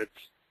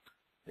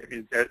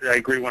 I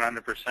agree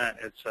 100%.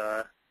 It's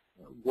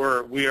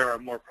we are a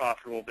more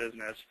profitable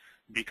business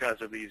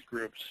because of these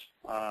groups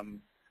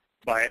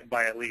by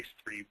at least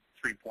three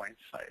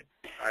points.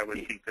 I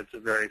would think that's a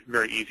very,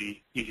 very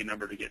easy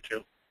number to get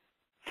to.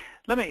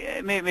 Let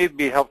me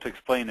maybe help to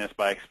explain this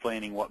by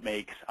explaining what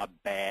makes a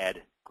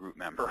bad group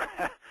member.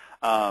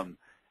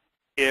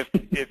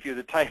 If you're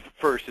the type of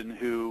person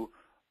who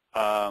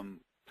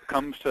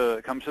comes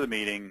to the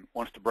meeting,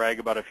 wants to brag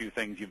about a few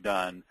things you've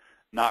done,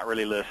 not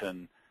really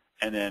listen,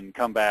 and then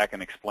come back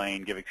and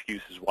give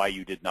excuses why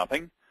you did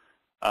nothing,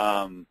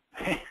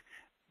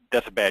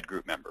 that's a bad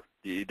group member.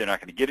 They're not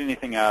going to get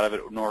anything out of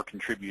it nor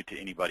contribute to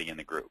anybody in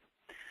the group.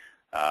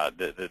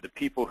 The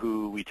people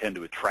who we tend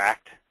to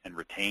attract and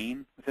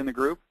retain within the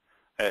group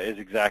is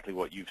exactly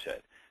what you've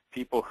said.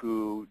 People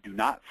who do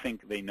not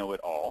think they know it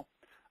all.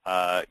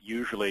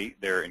 Usually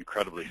they're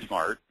incredibly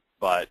smart,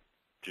 but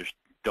just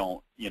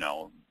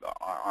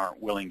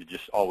aren't willing to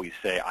just always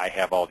say, I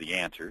have all the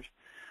answers.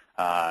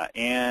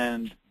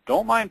 And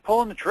don't mind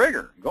pulling the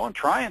trigger, going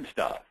trying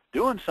stuff,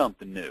 doing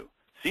something new,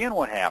 seeing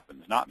what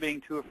happens, not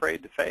being too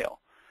afraid to fail.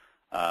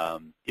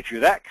 If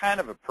you're that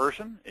kind of a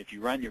person, if you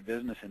run your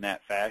business in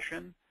that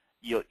fashion,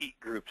 you'll eat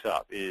groups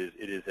up.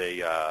 You'll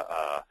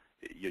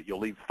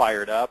leave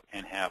fired up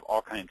and have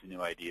all kinds of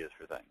new ideas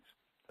for things.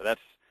 So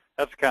that's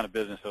the kind of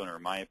business owner,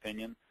 in my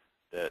opinion,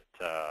 that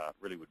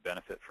really would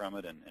benefit from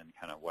it, and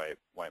kind of why it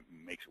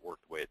makes it work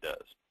the way it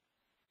does.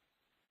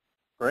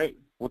 Great.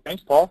 Well,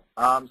 thanks, Paul.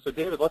 So,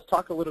 David, let's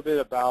talk a little bit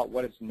about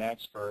what is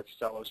next for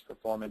Accellos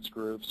performance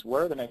groups.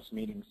 Where are the next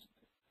meetings?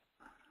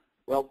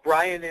 Well,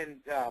 Brian and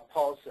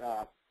Paul's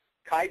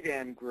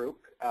Kaizen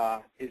group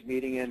is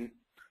meeting in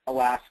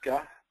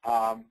Alaska,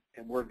 and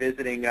we're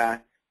visiting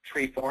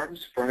Tree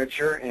Forms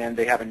Furniture, and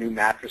they have a new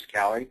mattress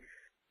gallery.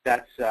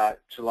 That's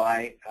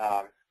July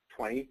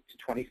 20 to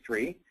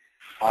 23.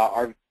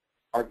 Our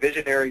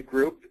visionary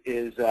group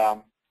is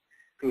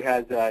who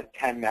has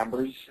 10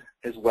 members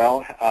as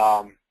well.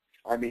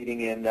 Are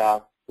meeting in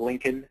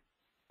Lincoln,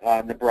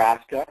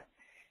 Nebraska,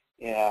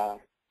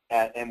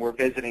 and we're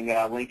visiting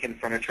Lincoln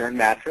Furniture and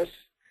Mattress,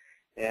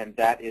 and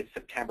that is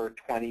September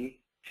 23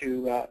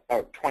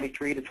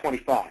 to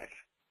 25.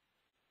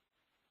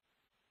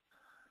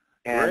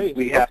 And Great.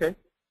 we have. Okay.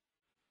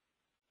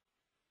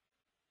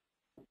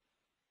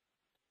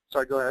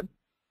 Sorry, go ahead.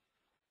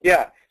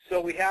 Yeah. So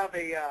we have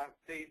the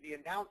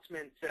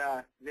announcement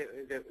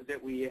that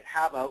we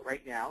have out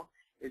right now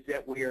is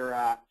that we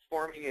are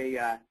forming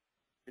a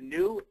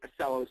new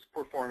Accellos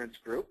performance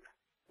group,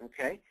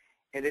 okay,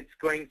 and it's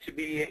going to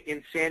be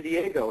in San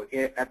Diego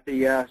at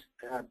the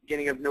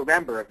beginning of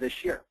November of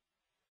this year.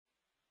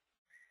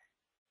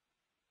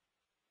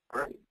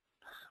 Great.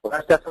 Well,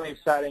 that's definitely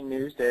exciting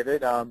news,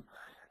 David.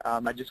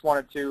 I just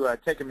wanted to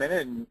take a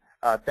minute and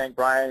thank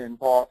Brian and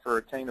Paul for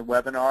attending the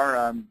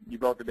webinar. You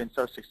both have been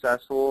so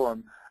successful.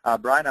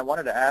 Brian, I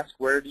wanted to ask,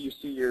 where do you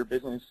see your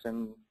business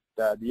and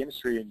the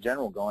industry in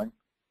general going?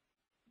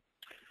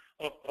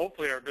 Well,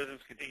 hopefully our business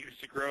continues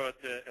to grow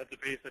at the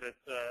pace that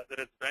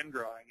it's been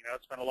growing. You know,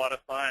 it's been a lot of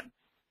fun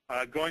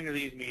going to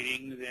these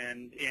meetings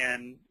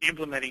and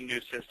implementing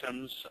new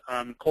systems,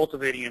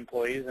 cultivating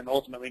employees, and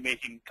ultimately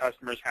making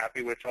customers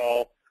happy, which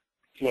all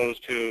flows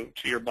to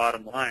your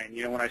bottom line.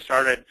 You know, when I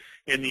started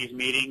in these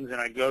meetings and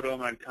I'd go to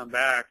them and I'd come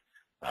back,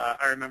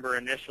 I remember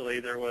initially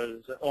there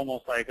was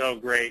almost like, oh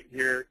great,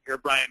 here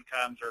Brian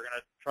comes, we're going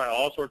to try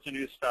all sorts of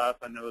new stuff,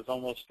 and it was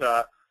almost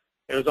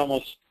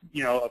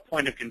you know, a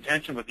point of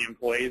contention with the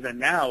employees. And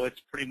now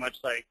it's pretty much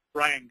like,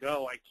 Brian,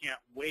 go, I can't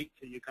wait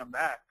till you come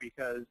back,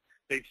 because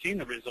they've seen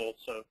the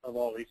results of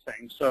all these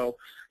things. So,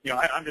 you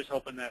know, I'm just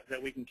hoping that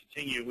we can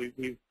continue.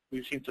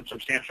 We've seen some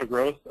substantial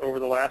growth over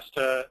the last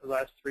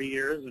 3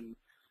 years,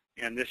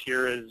 and this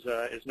year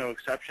is no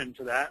exception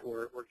to that.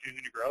 We're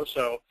continuing to grow.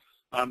 So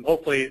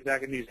hopefully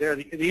that continues there.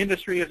 The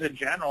industry as a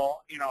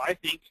general, you know, I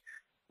think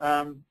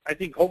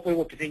hopefully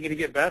we'll continue to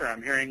get better.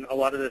 I'm hearing a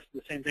lot of the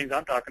same things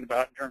I'm talking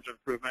about in terms of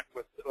improvement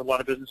with a lot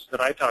of businesses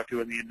that I talk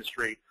to in the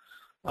industry.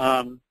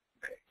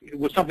 It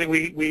was something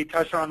we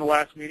touched on in the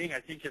last meeting. I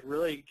think it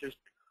really just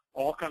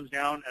all comes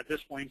down at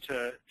this point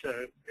to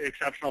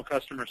exceptional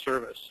customer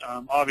service.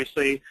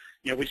 Obviously,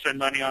 you know, we spend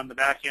money on the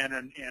back end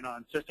and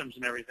on systems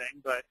and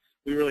everything, but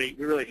we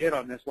really hit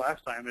on this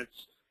last time.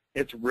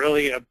 It's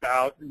really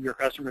about your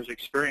customer's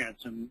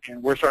experience, and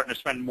we're starting to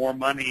spend more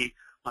money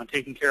on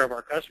taking care of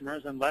our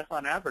customers and less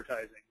on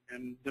advertising.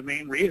 And the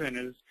main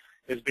reason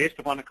is based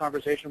upon the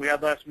conversation we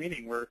had last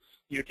meeting, where,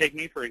 you know, take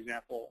me for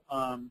example.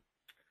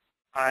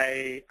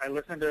 I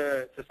listen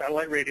to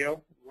satellite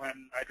radio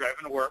when I drive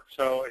into work.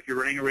 So if you're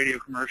running a radio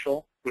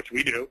commercial, which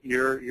we do,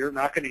 you're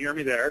not going to hear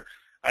me there.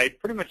 I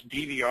pretty much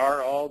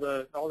DVR all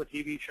the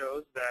TV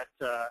shows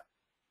that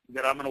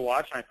I'm going to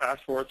watch, and I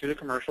fast forward through the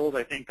commercials.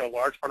 I think a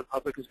large part of the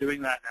public is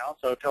doing that now,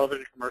 so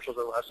television commercials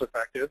are less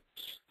effective.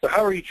 So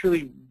how are you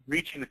truly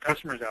reaching the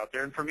customers out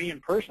there? And for me,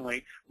 and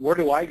personally, where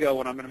do I go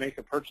when I'm going to make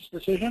a purchase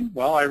decision?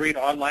 Well, I read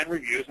online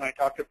reviews and I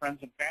talk to friends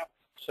and family.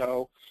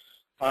 So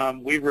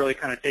we've really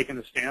kind of taken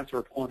the stance.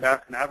 We're pulling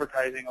back on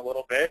advertising a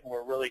little bit, and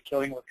we're really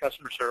killing with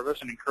customer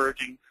service and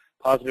encouraging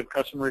positive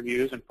customer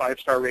reviews and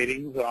 5-star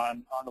ratings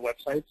on the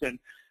websites. And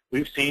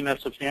we've seen a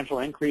substantial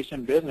increase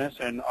in business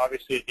and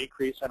obviously a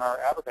decrease in our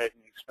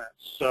advertising expense.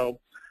 So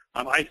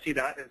I see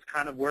that as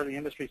kind of where the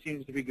industry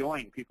seems to be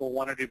going. People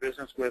want to do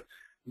business with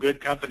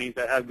good companies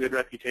that have good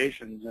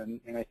reputations,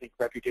 and I think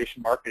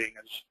reputation marketing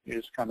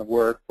is kind of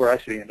where I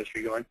see the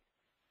industry going.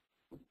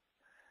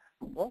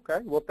 Okay.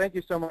 Well, thank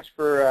you so much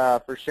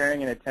for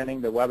sharing and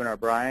attending the webinar,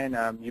 Brian.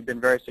 You've been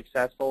very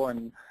successful,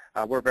 and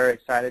we're very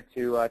excited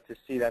to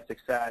see that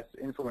success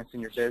influencing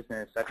your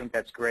business. I think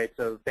that's great.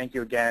 So thank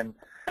you again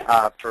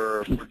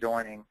for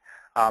joining.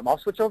 I'll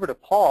switch over to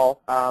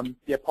Paul.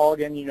 Yeah, Paul,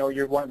 again, you know,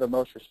 you're one of the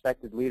most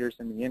respected leaders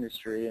in the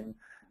industry, and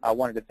I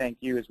wanted to thank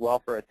you as well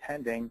for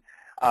attending.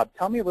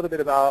 Tell me a little bit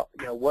about,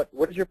 you know,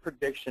 what is your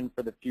prediction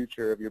for the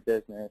future of your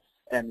business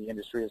and the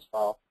industry as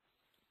well?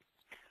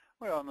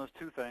 Well, on those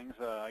two things,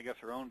 I guess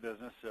our own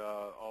business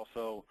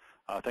also,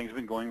 things have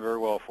been going very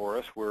well for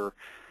us.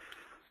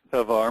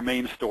 Our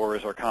main store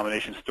is our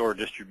combination store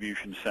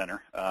distribution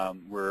center.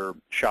 We're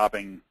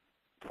shopping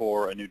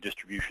for a new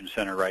distribution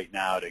center right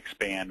now to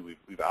expand.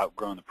 We've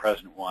outgrown the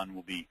present one.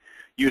 We'll be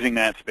using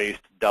that space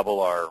to double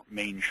our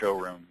main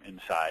showroom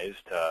in size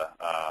to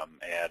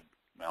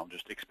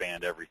just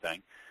expand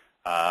everything.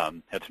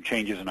 Had some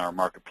changes in our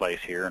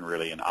marketplace here, and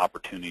really an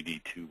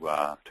opportunity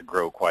to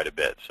grow quite a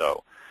bit.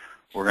 So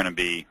we're going to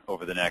be,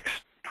 over the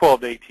next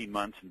 12 to 18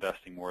 months,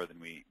 investing more than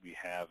we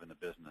have in the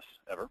business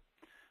ever.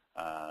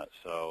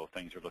 So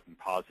things are looking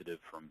positive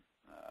from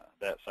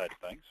that side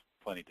of things.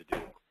 Plenty to do,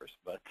 of course.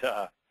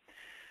 But,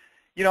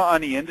 you know,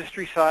 on the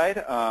industry side,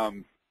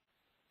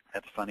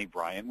 that's funny,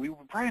 Brian.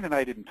 Brian and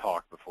I didn't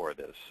talk before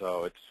this,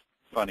 so it's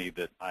funny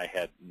that I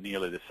had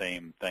nearly the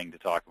same thing to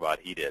talk about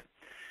he did.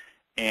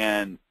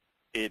 And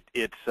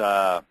it's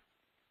I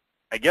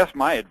guess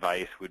my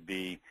advice would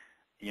be,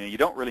 you know, you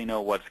don't really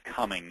know what's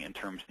coming in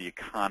terms of the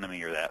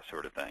economy or that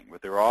sort of thing,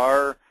 but there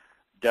are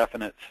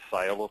definite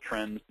societal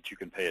trends that you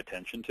can pay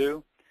attention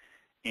to.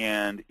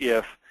 And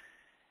if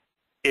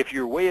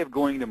your way of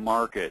going to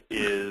market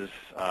is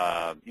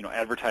you know,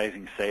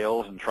 advertising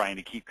sales and trying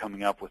to keep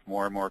coming up with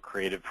more and more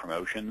creative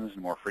promotions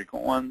and more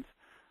frequent ones,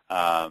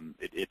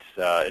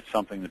 it's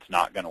something that's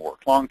not going to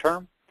work long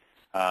term.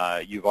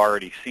 You've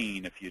already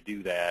seen, if you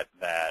do that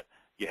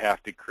you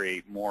have to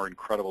create more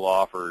incredible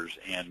offers,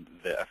 and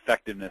the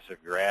effectiveness of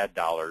your ad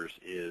dollars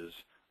is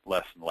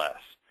less and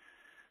less.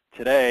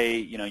 Today,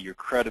 you know, your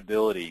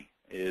credibility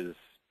is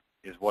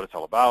what it's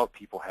all about.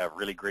 People have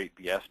really great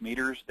BS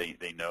meters.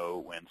 They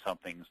know when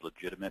something's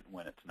legitimate and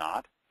when it's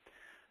not.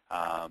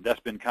 That's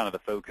been kind of the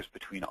focus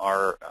between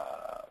our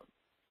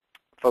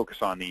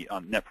focus on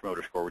Net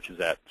Promoter Score, which is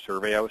that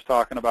survey I was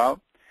talking about.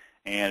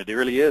 And it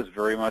really is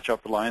very much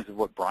up the lines of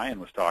what Brian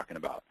was talking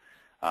about.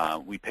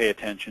 We pay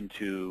attention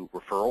to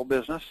referral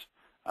business,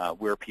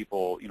 where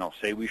people,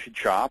 say we should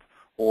shop,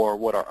 or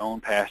what our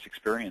own past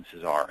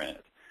experiences are in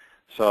it.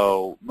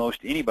 So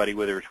most anybody,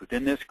 whether it's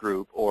within this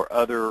group or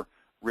other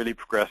really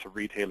progressive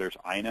retailers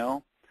I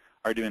know,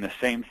 are doing the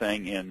same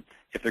thing in,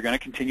 if they're going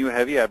to continue a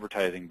heavy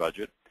advertising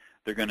budget,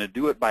 they're going to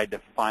do it by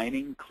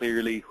defining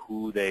clearly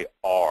who they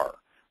are.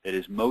 That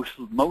is, most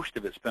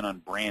of it's spent on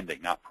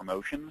branding, not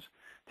promotions,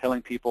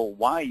 telling people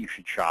why you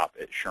should shop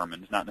at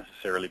Sherman's, not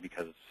necessarily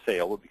because it's a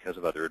sale, but because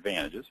of other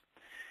advantages.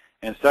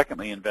 And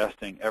secondly,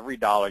 investing every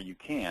dollar you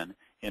can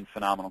in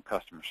phenomenal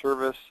customer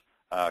service,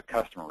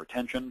 customer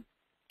retention,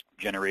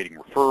 generating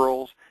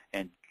referrals,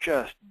 and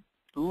just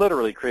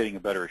literally creating a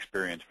better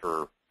experience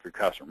for your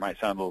customer. It might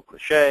sound a little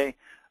cliche,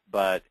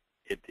 but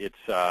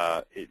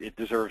it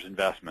deserves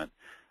investment,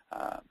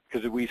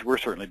 because we're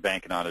certainly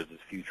banking on it as the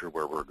future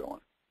where we're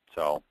going.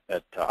 So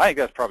I think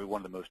that's probably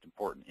one of the most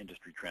important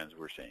industry trends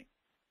we're seeing.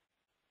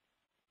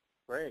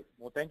 Great.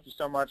 Well, thank you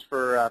so much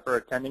for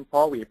attending,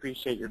 Paul. We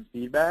appreciate your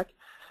feedback.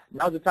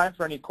 Now's the time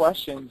for any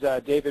questions.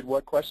 David,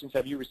 what questions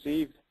have you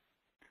received?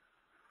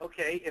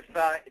 Okay. If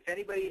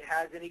anybody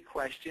has any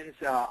questions,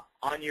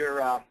 on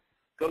your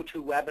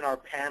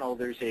GoToWebinar panel,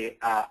 there's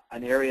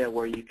an area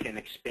where you can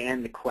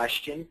expand the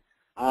question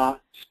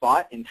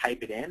spot and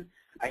type it in.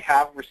 I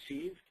have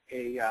received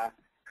a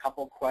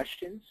couple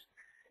questions.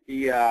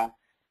 The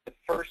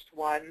first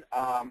one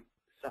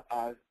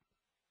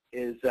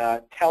is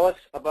tell us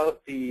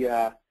about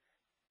the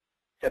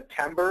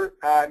September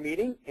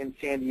meeting in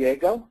San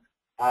Diego.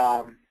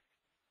 All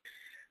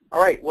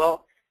right,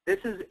 well, this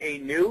is a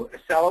new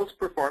Accellos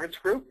performance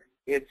group.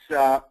 It's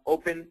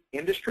open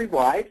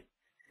industry-wide.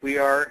 We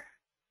are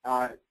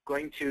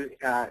going to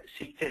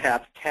seek to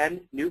have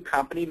 10 new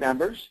company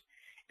members.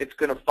 It's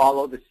going to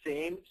follow the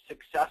same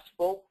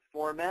successful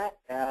format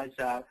as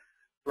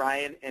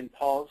Brian and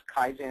Paul's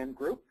Kaizen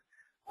group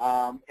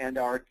and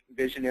our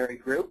visionary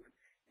group.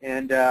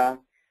 And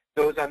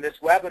those on this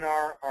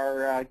webinar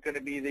are going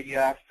to be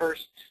the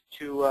first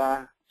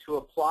to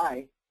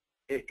apply,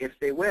 if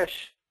they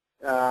wish,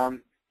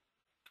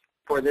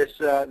 for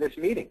this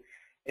meeting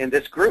and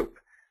this group.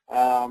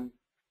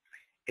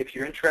 If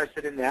you're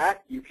interested in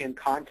that, you can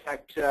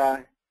contact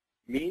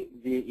me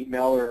via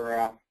email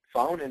or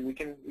phone, and we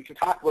can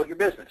talk about your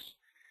business.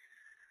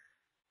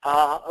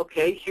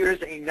 Okay,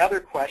 here's another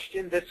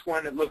question. This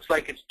one, it looks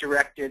like it's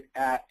directed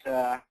at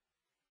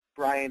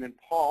Brian and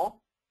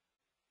Paul.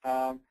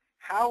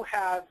 How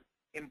have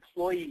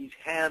employees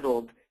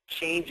handled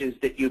changes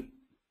that you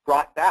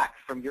brought back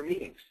from your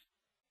meetings?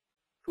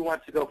 Who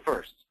wants to go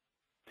first?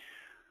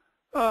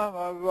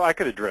 I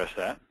could address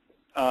that.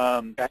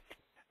 Okay.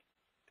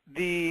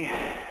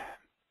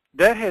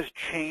 That has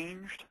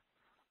changed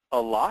a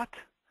lot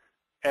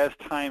as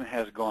time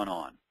has gone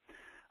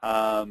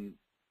on.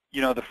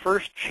 The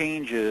first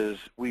changes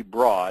we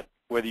brought,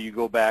 whether you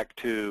go back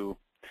to,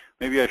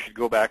 maybe I should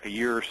go back a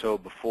year or so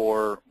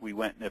before we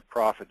went into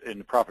profit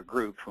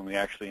groups when we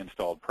actually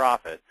installed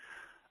profit,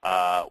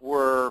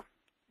 were,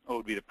 what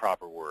would be the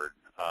proper word?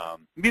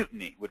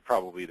 Mutiny would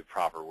probably be the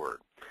proper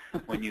word.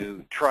 When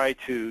you try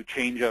to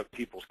change up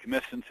people's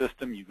commission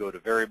system, you go to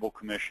variable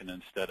commission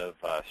instead of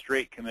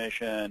straight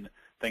commission,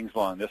 things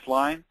along this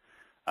line.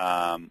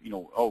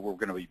 Oh, we're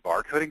going to be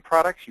barcoding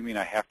products? You mean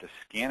I have to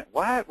scan it?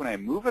 What? When I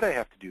move it, I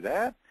have to do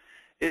that?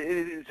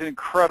 It's an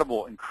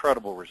incredible,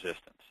 incredible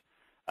resistance.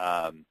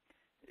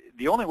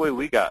 The only way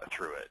we got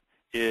through it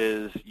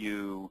is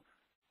you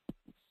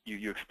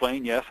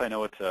explain, yes, I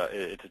know it's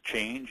a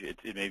change.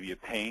 It may be a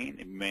pain.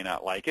 You may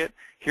not like it.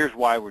 Here's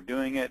why we're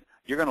doing it.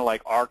 You're going to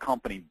like our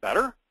company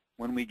better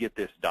when we get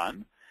this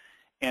done.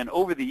 And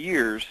over the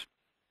years,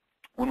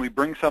 when we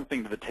bring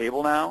something to the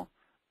table now,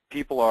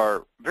 people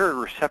are very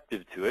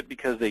receptive to it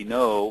because they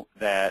know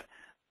that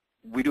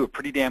we do a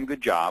pretty damn good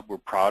job. We're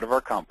proud of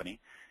our company,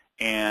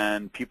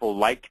 and people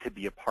like to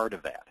be a part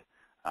of that.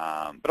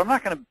 But I'm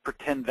not going to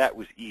pretend that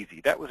was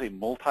easy. That was a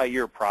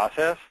multi-year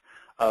process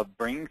of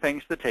bringing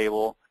things to the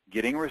table,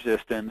 getting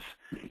resistance,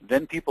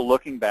 then people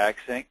looking back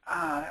saying,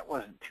 that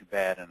wasn't too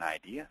bad an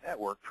idea. That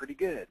worked pretty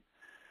good.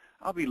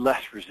 I'll be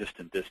less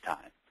resistant this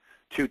time.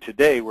 To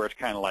today, where it's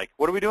kind of like,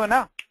 what are we doing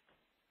now?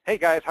 Hey,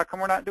 guys, how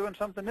come we're not doing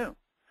something new?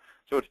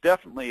 So it's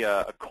definitely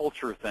a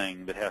culture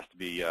thing that has to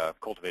be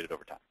cultivated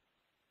over time.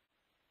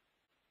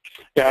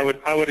 Yeah,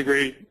 I would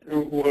agree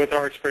with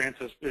our experience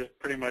is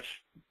pretty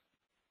much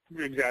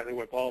exactly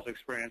what Paul's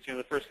experience.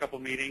 The first couple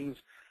of meetings,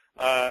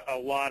 a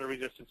lot of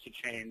resistance to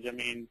change. I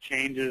mean,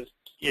 change is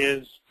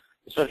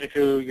especially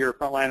to your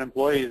frontline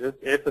employees,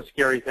 it's a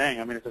scary thing.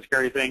 I mean, it's a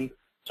scary thing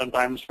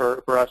sometimes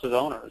for us as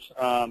owners.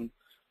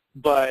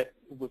 But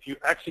if you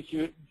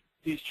execute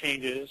these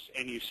changes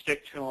and you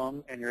stick to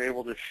them and you're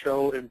able to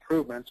show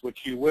improvements,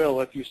 which you will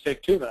if you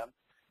stick to them,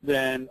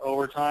 then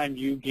over time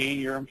you gain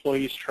your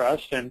employees'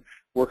 trust, and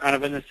we're kind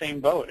of in the same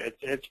boat.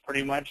 It's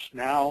pretty much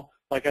now,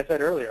 like I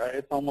said earlier,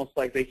 it's almost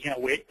like they can't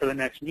wait for the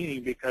next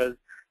meeting because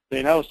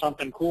they know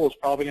something cool is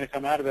probably going to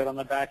come out of it on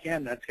the back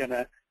end that's going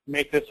to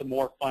make this a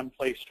more fun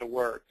place to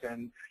work.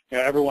 And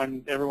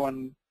everyone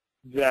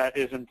that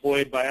is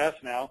employed by us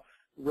now,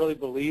 really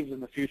believes in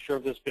the future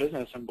of this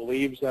business and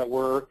believes that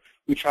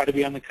we try to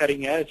be on the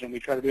cutting edge and we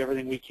try to do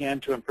everything we can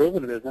to improve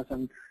in the business,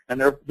 and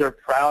they're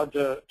proud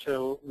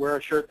to wear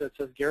a shirt that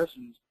says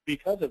Garrison's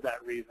because of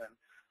that reason.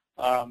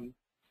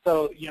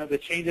 So the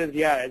changes,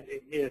 yeah,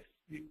 if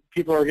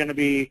people are going to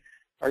be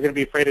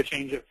afraid to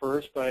change at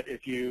first, but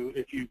if you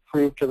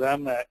prove to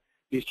them that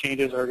these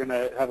changes are going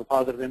to have a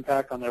positive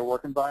impact on their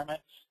work environment,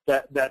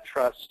 that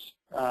trust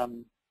is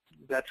going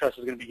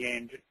to be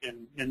gained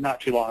in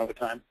not too long of a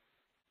time.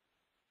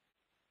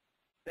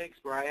 Thanks,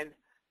 Brian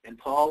and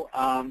Paul.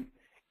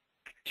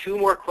 2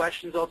 more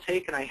questions I'll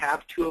take, and I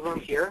have 2 of them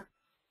here.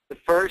 The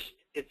first,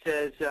 it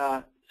says,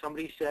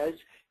 somebody says,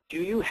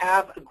 do you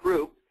have a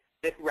group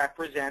that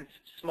represents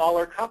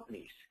smaller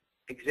companies?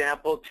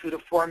 Example, $2 to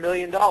 $4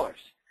 million.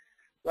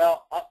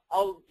 Well,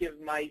 I'll give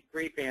my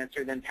brief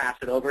answer, then pass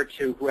it over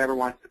to whoever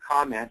wants to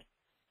comment.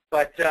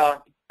 But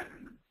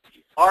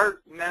our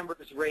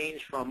members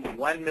range from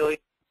 $1 million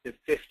to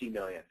 $50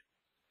 million.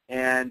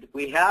 And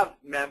we have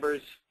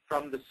members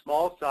from the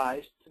small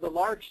size to the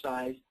large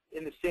size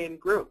in the same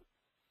group.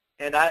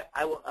 And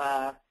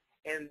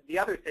and the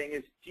other thing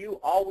is, do you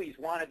always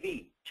want to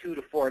be $2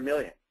 to $4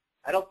 million?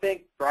 I don't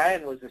think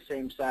Brian was the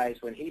same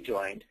size when he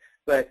joined,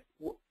 but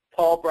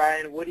Paul,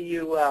 Brian, what do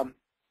you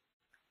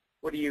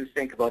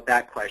think about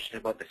that question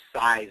about the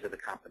size of the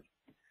company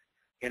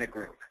in a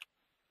group?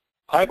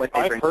 I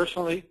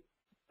personally,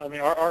 I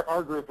mean,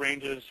 our group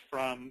ranges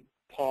from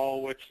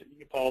Paul, which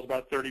Paul's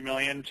about 30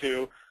 million,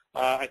 to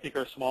I think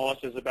our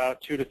smallest is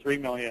about 2 to 3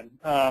 million.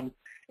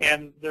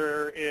 And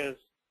there is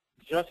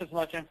just as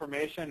much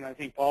information, and I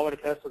think Paul would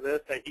attest to this,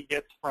 that he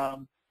gets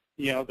from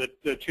the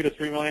 $2 to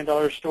 $3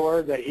 million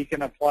store that he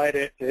can apply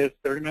to his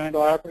 $30 million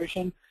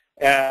operation,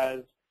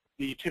 as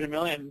the $2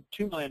 million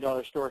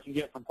store can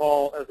get from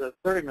Paul as a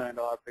 $30 million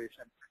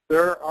operation.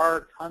 There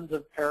are tons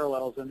of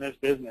parallels in this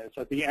business.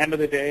 At the end of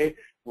the day,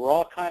 we're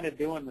all kind of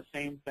doing the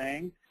same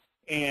thing,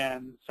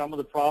 and some of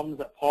the problems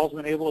that Paul's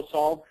been able to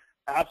solve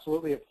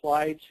absolutely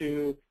apply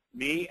to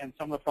me, and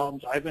some of the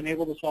problems I've been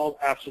able to solve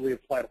absolutely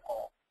apply to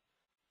Paul.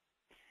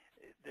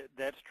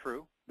 That's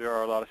true. There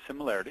are a lot of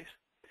similarities.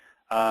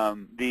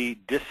 The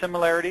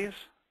dissimilarities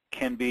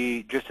can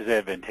be just as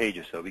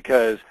advantageous, though,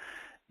 because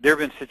there have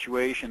been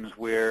situations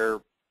where,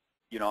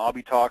 I'll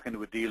be talking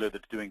to a dealer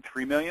that's doing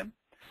 $3 million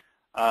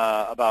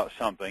about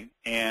something,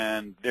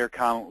 and their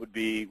comment would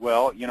be,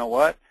 well, you know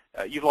what?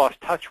 You've lost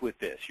touch with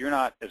this. You're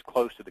not as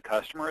close to the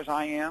customer as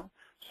I am,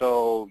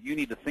 so you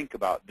need to think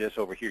about this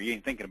over here. You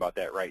ain't thinking about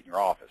that right in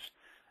your office.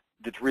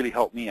 That's really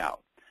helped me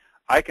out.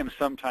 I can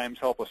sometimes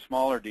help a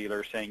smaller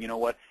dealer saying, you know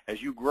what,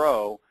 as you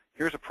grow,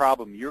 here's a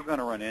problem you're going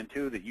to run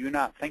into that you're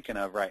not thinking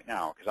of right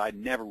now, because I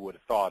never would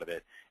have thought of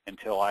it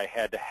until I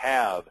had to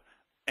have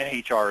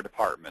an HR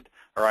department,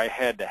 or I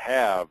had to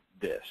have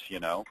this,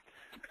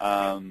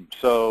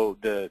 So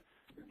the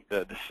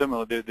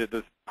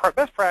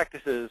best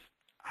practices,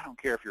 I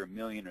don't care if you're $1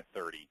 million or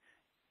 30,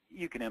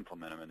 you can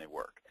implement them and they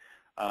work.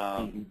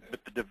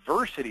 But the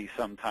diversity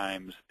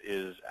sometimes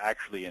is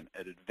actually an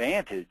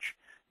advantage,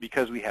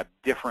 because we have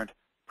different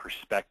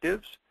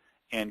perspectives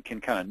and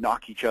can kind of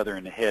knock each other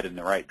in the head in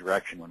the right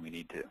direction when we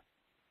need to.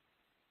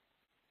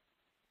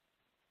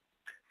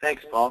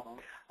 Thanks, Paul.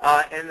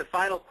 And the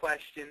final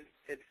question,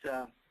 it's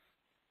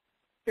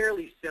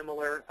fairly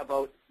similar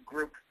about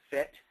group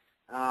fit.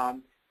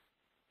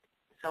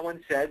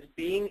 Someone says,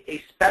 being a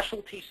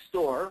specialty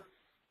store,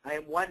 I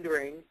am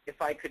wondering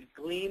if I could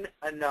glean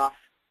enough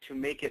to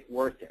make it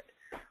worth it.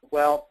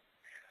 Well,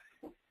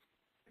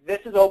 this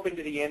is open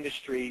to the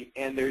industry,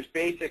 and there's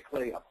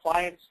basically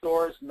appliance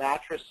stores,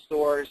 mattress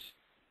stores,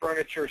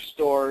 furniture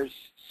stores,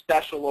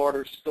 special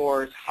order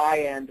stores,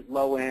 high-end,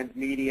 low-end,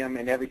 medium,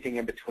 and everything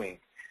in between.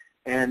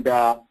 And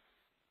I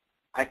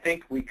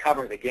think we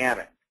cover the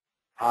gamut.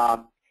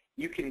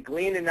 You can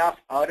glean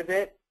enough out of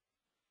it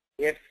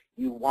if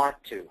you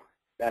want to.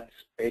 That's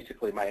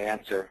basically my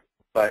answer.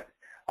 But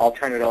I'll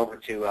turn it over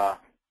to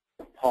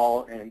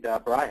Paul and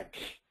Brian.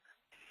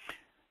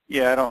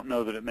 Yeah, I don't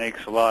know that it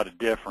makes a lot of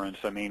difference.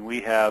 I mean, we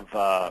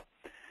have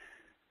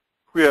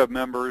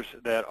members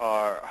that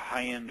are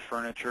high-end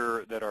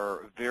furniture that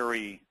are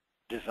very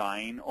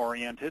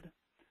design-oriented.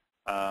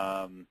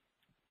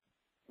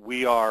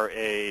 We are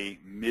a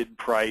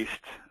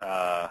mid-priced.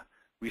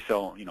 We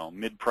sell,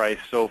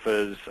 mid-priced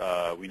sofas.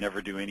 We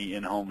never do any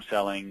in-home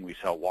selling. We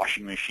sell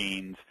washing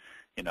machines.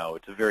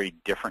 It's a very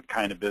different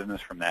kind of business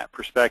from that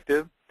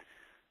perspective.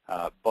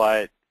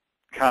 But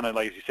kind of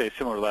like you say,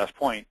 similar to the last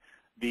point,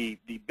 the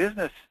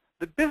business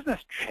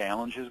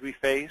challenges we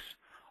face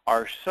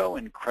are so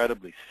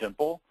incredibly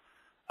simple.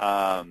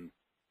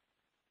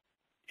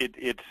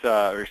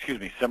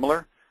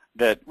 Similar,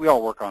 that we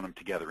all work on them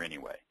together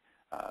anyway.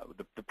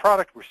 The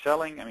product we're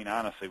selling, I mean,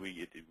 honestly,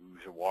 we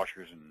sell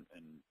washers and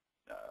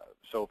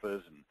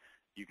sofas, and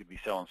you could be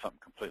selling something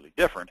completely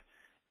different.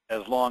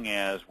 As long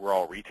as we're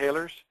all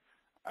retailers,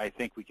 I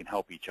think we can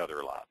help each other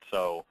a lot.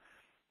 So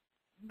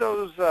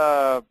those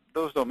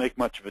don't make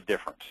much of a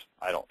difference,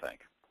 I don't think.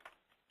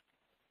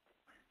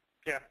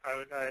 Yeah,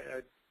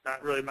 I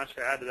not really much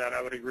to add to that.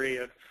 I would agree.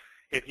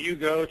 if you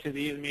go to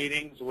these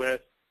meetings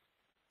with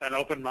an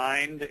open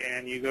mind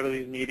and you go to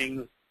these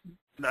meetings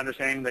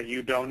understanding that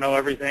you don't know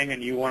everything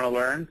and you want to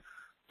learn,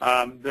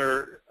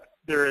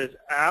 there is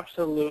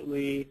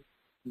absolutely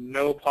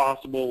no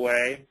possible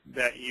way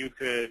that you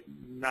could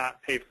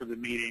not pay for the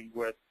meeting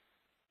with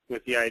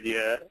the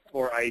idea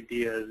or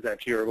ideas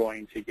that you're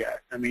going to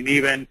get. I mean,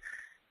 even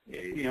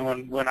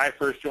when I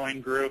first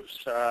joined groups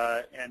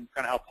and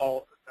kind of how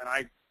Paul and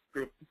I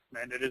group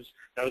ended,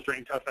 that was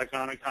during tough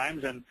economic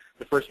times, and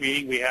the first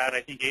meeting we had,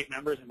 I think, 8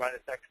 members, and by the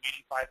second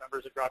meeting, 5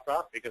 members had dropped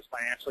off because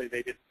financially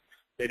they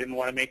didn't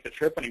want to make the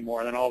trip anymore.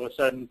 And then all of a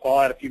sudden,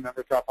 Paul had a few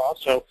members drop off,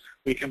 so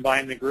we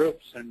combined the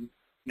groups, and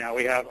now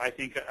we have, I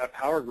think, a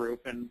power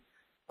group. And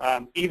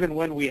even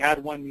when we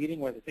had one meeting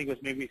with, I think it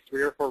was maybe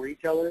 3 or 4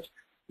 retailers,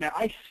 now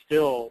I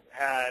still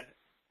had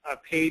a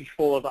page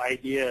full of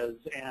ideas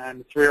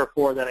and 3 or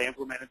 4 that I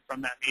implemented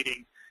from that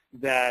meeting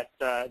that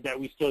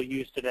we still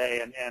use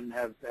today and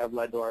have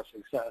led to our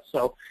success.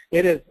 So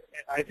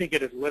I think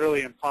it is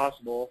literally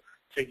impossible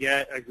to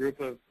get a group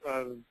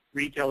of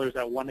retailers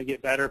that want to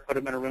get better, put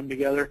them in a room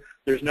together.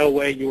 There's no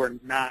way you are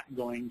not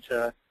going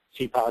to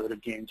see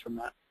positive gains from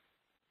that.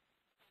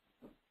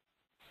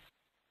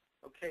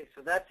 Okay,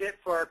 so that's it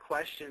for our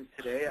questions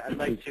today. I'd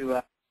like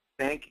to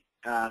thank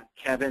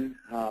Kevin,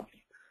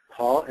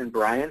 Paul, and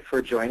Brian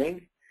for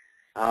joining.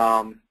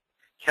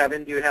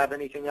 Kevin, do you have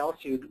anything else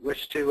you'd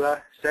wish to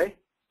say?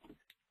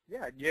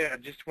 Yeah,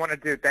 just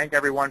wanted to thank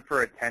everyone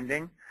for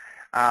attending.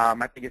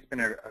 I think it's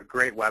been a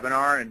great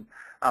webinar, and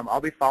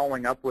I'll be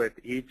following up with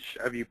each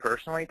of you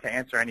personally to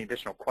answer any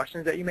additional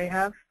questions that you may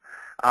have.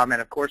 And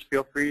of course,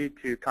 feel free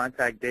to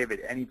contact David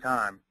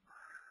anytime.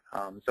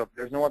 So if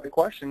there's no other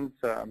questions,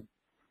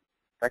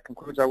 that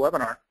concludes our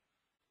webinar.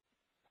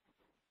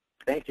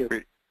 Thank you.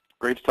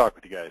 Great to talk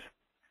with you guys.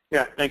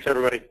 Yeah, thanks,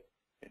 everybody.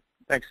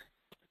 Thanks.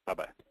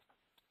 Bye-bye.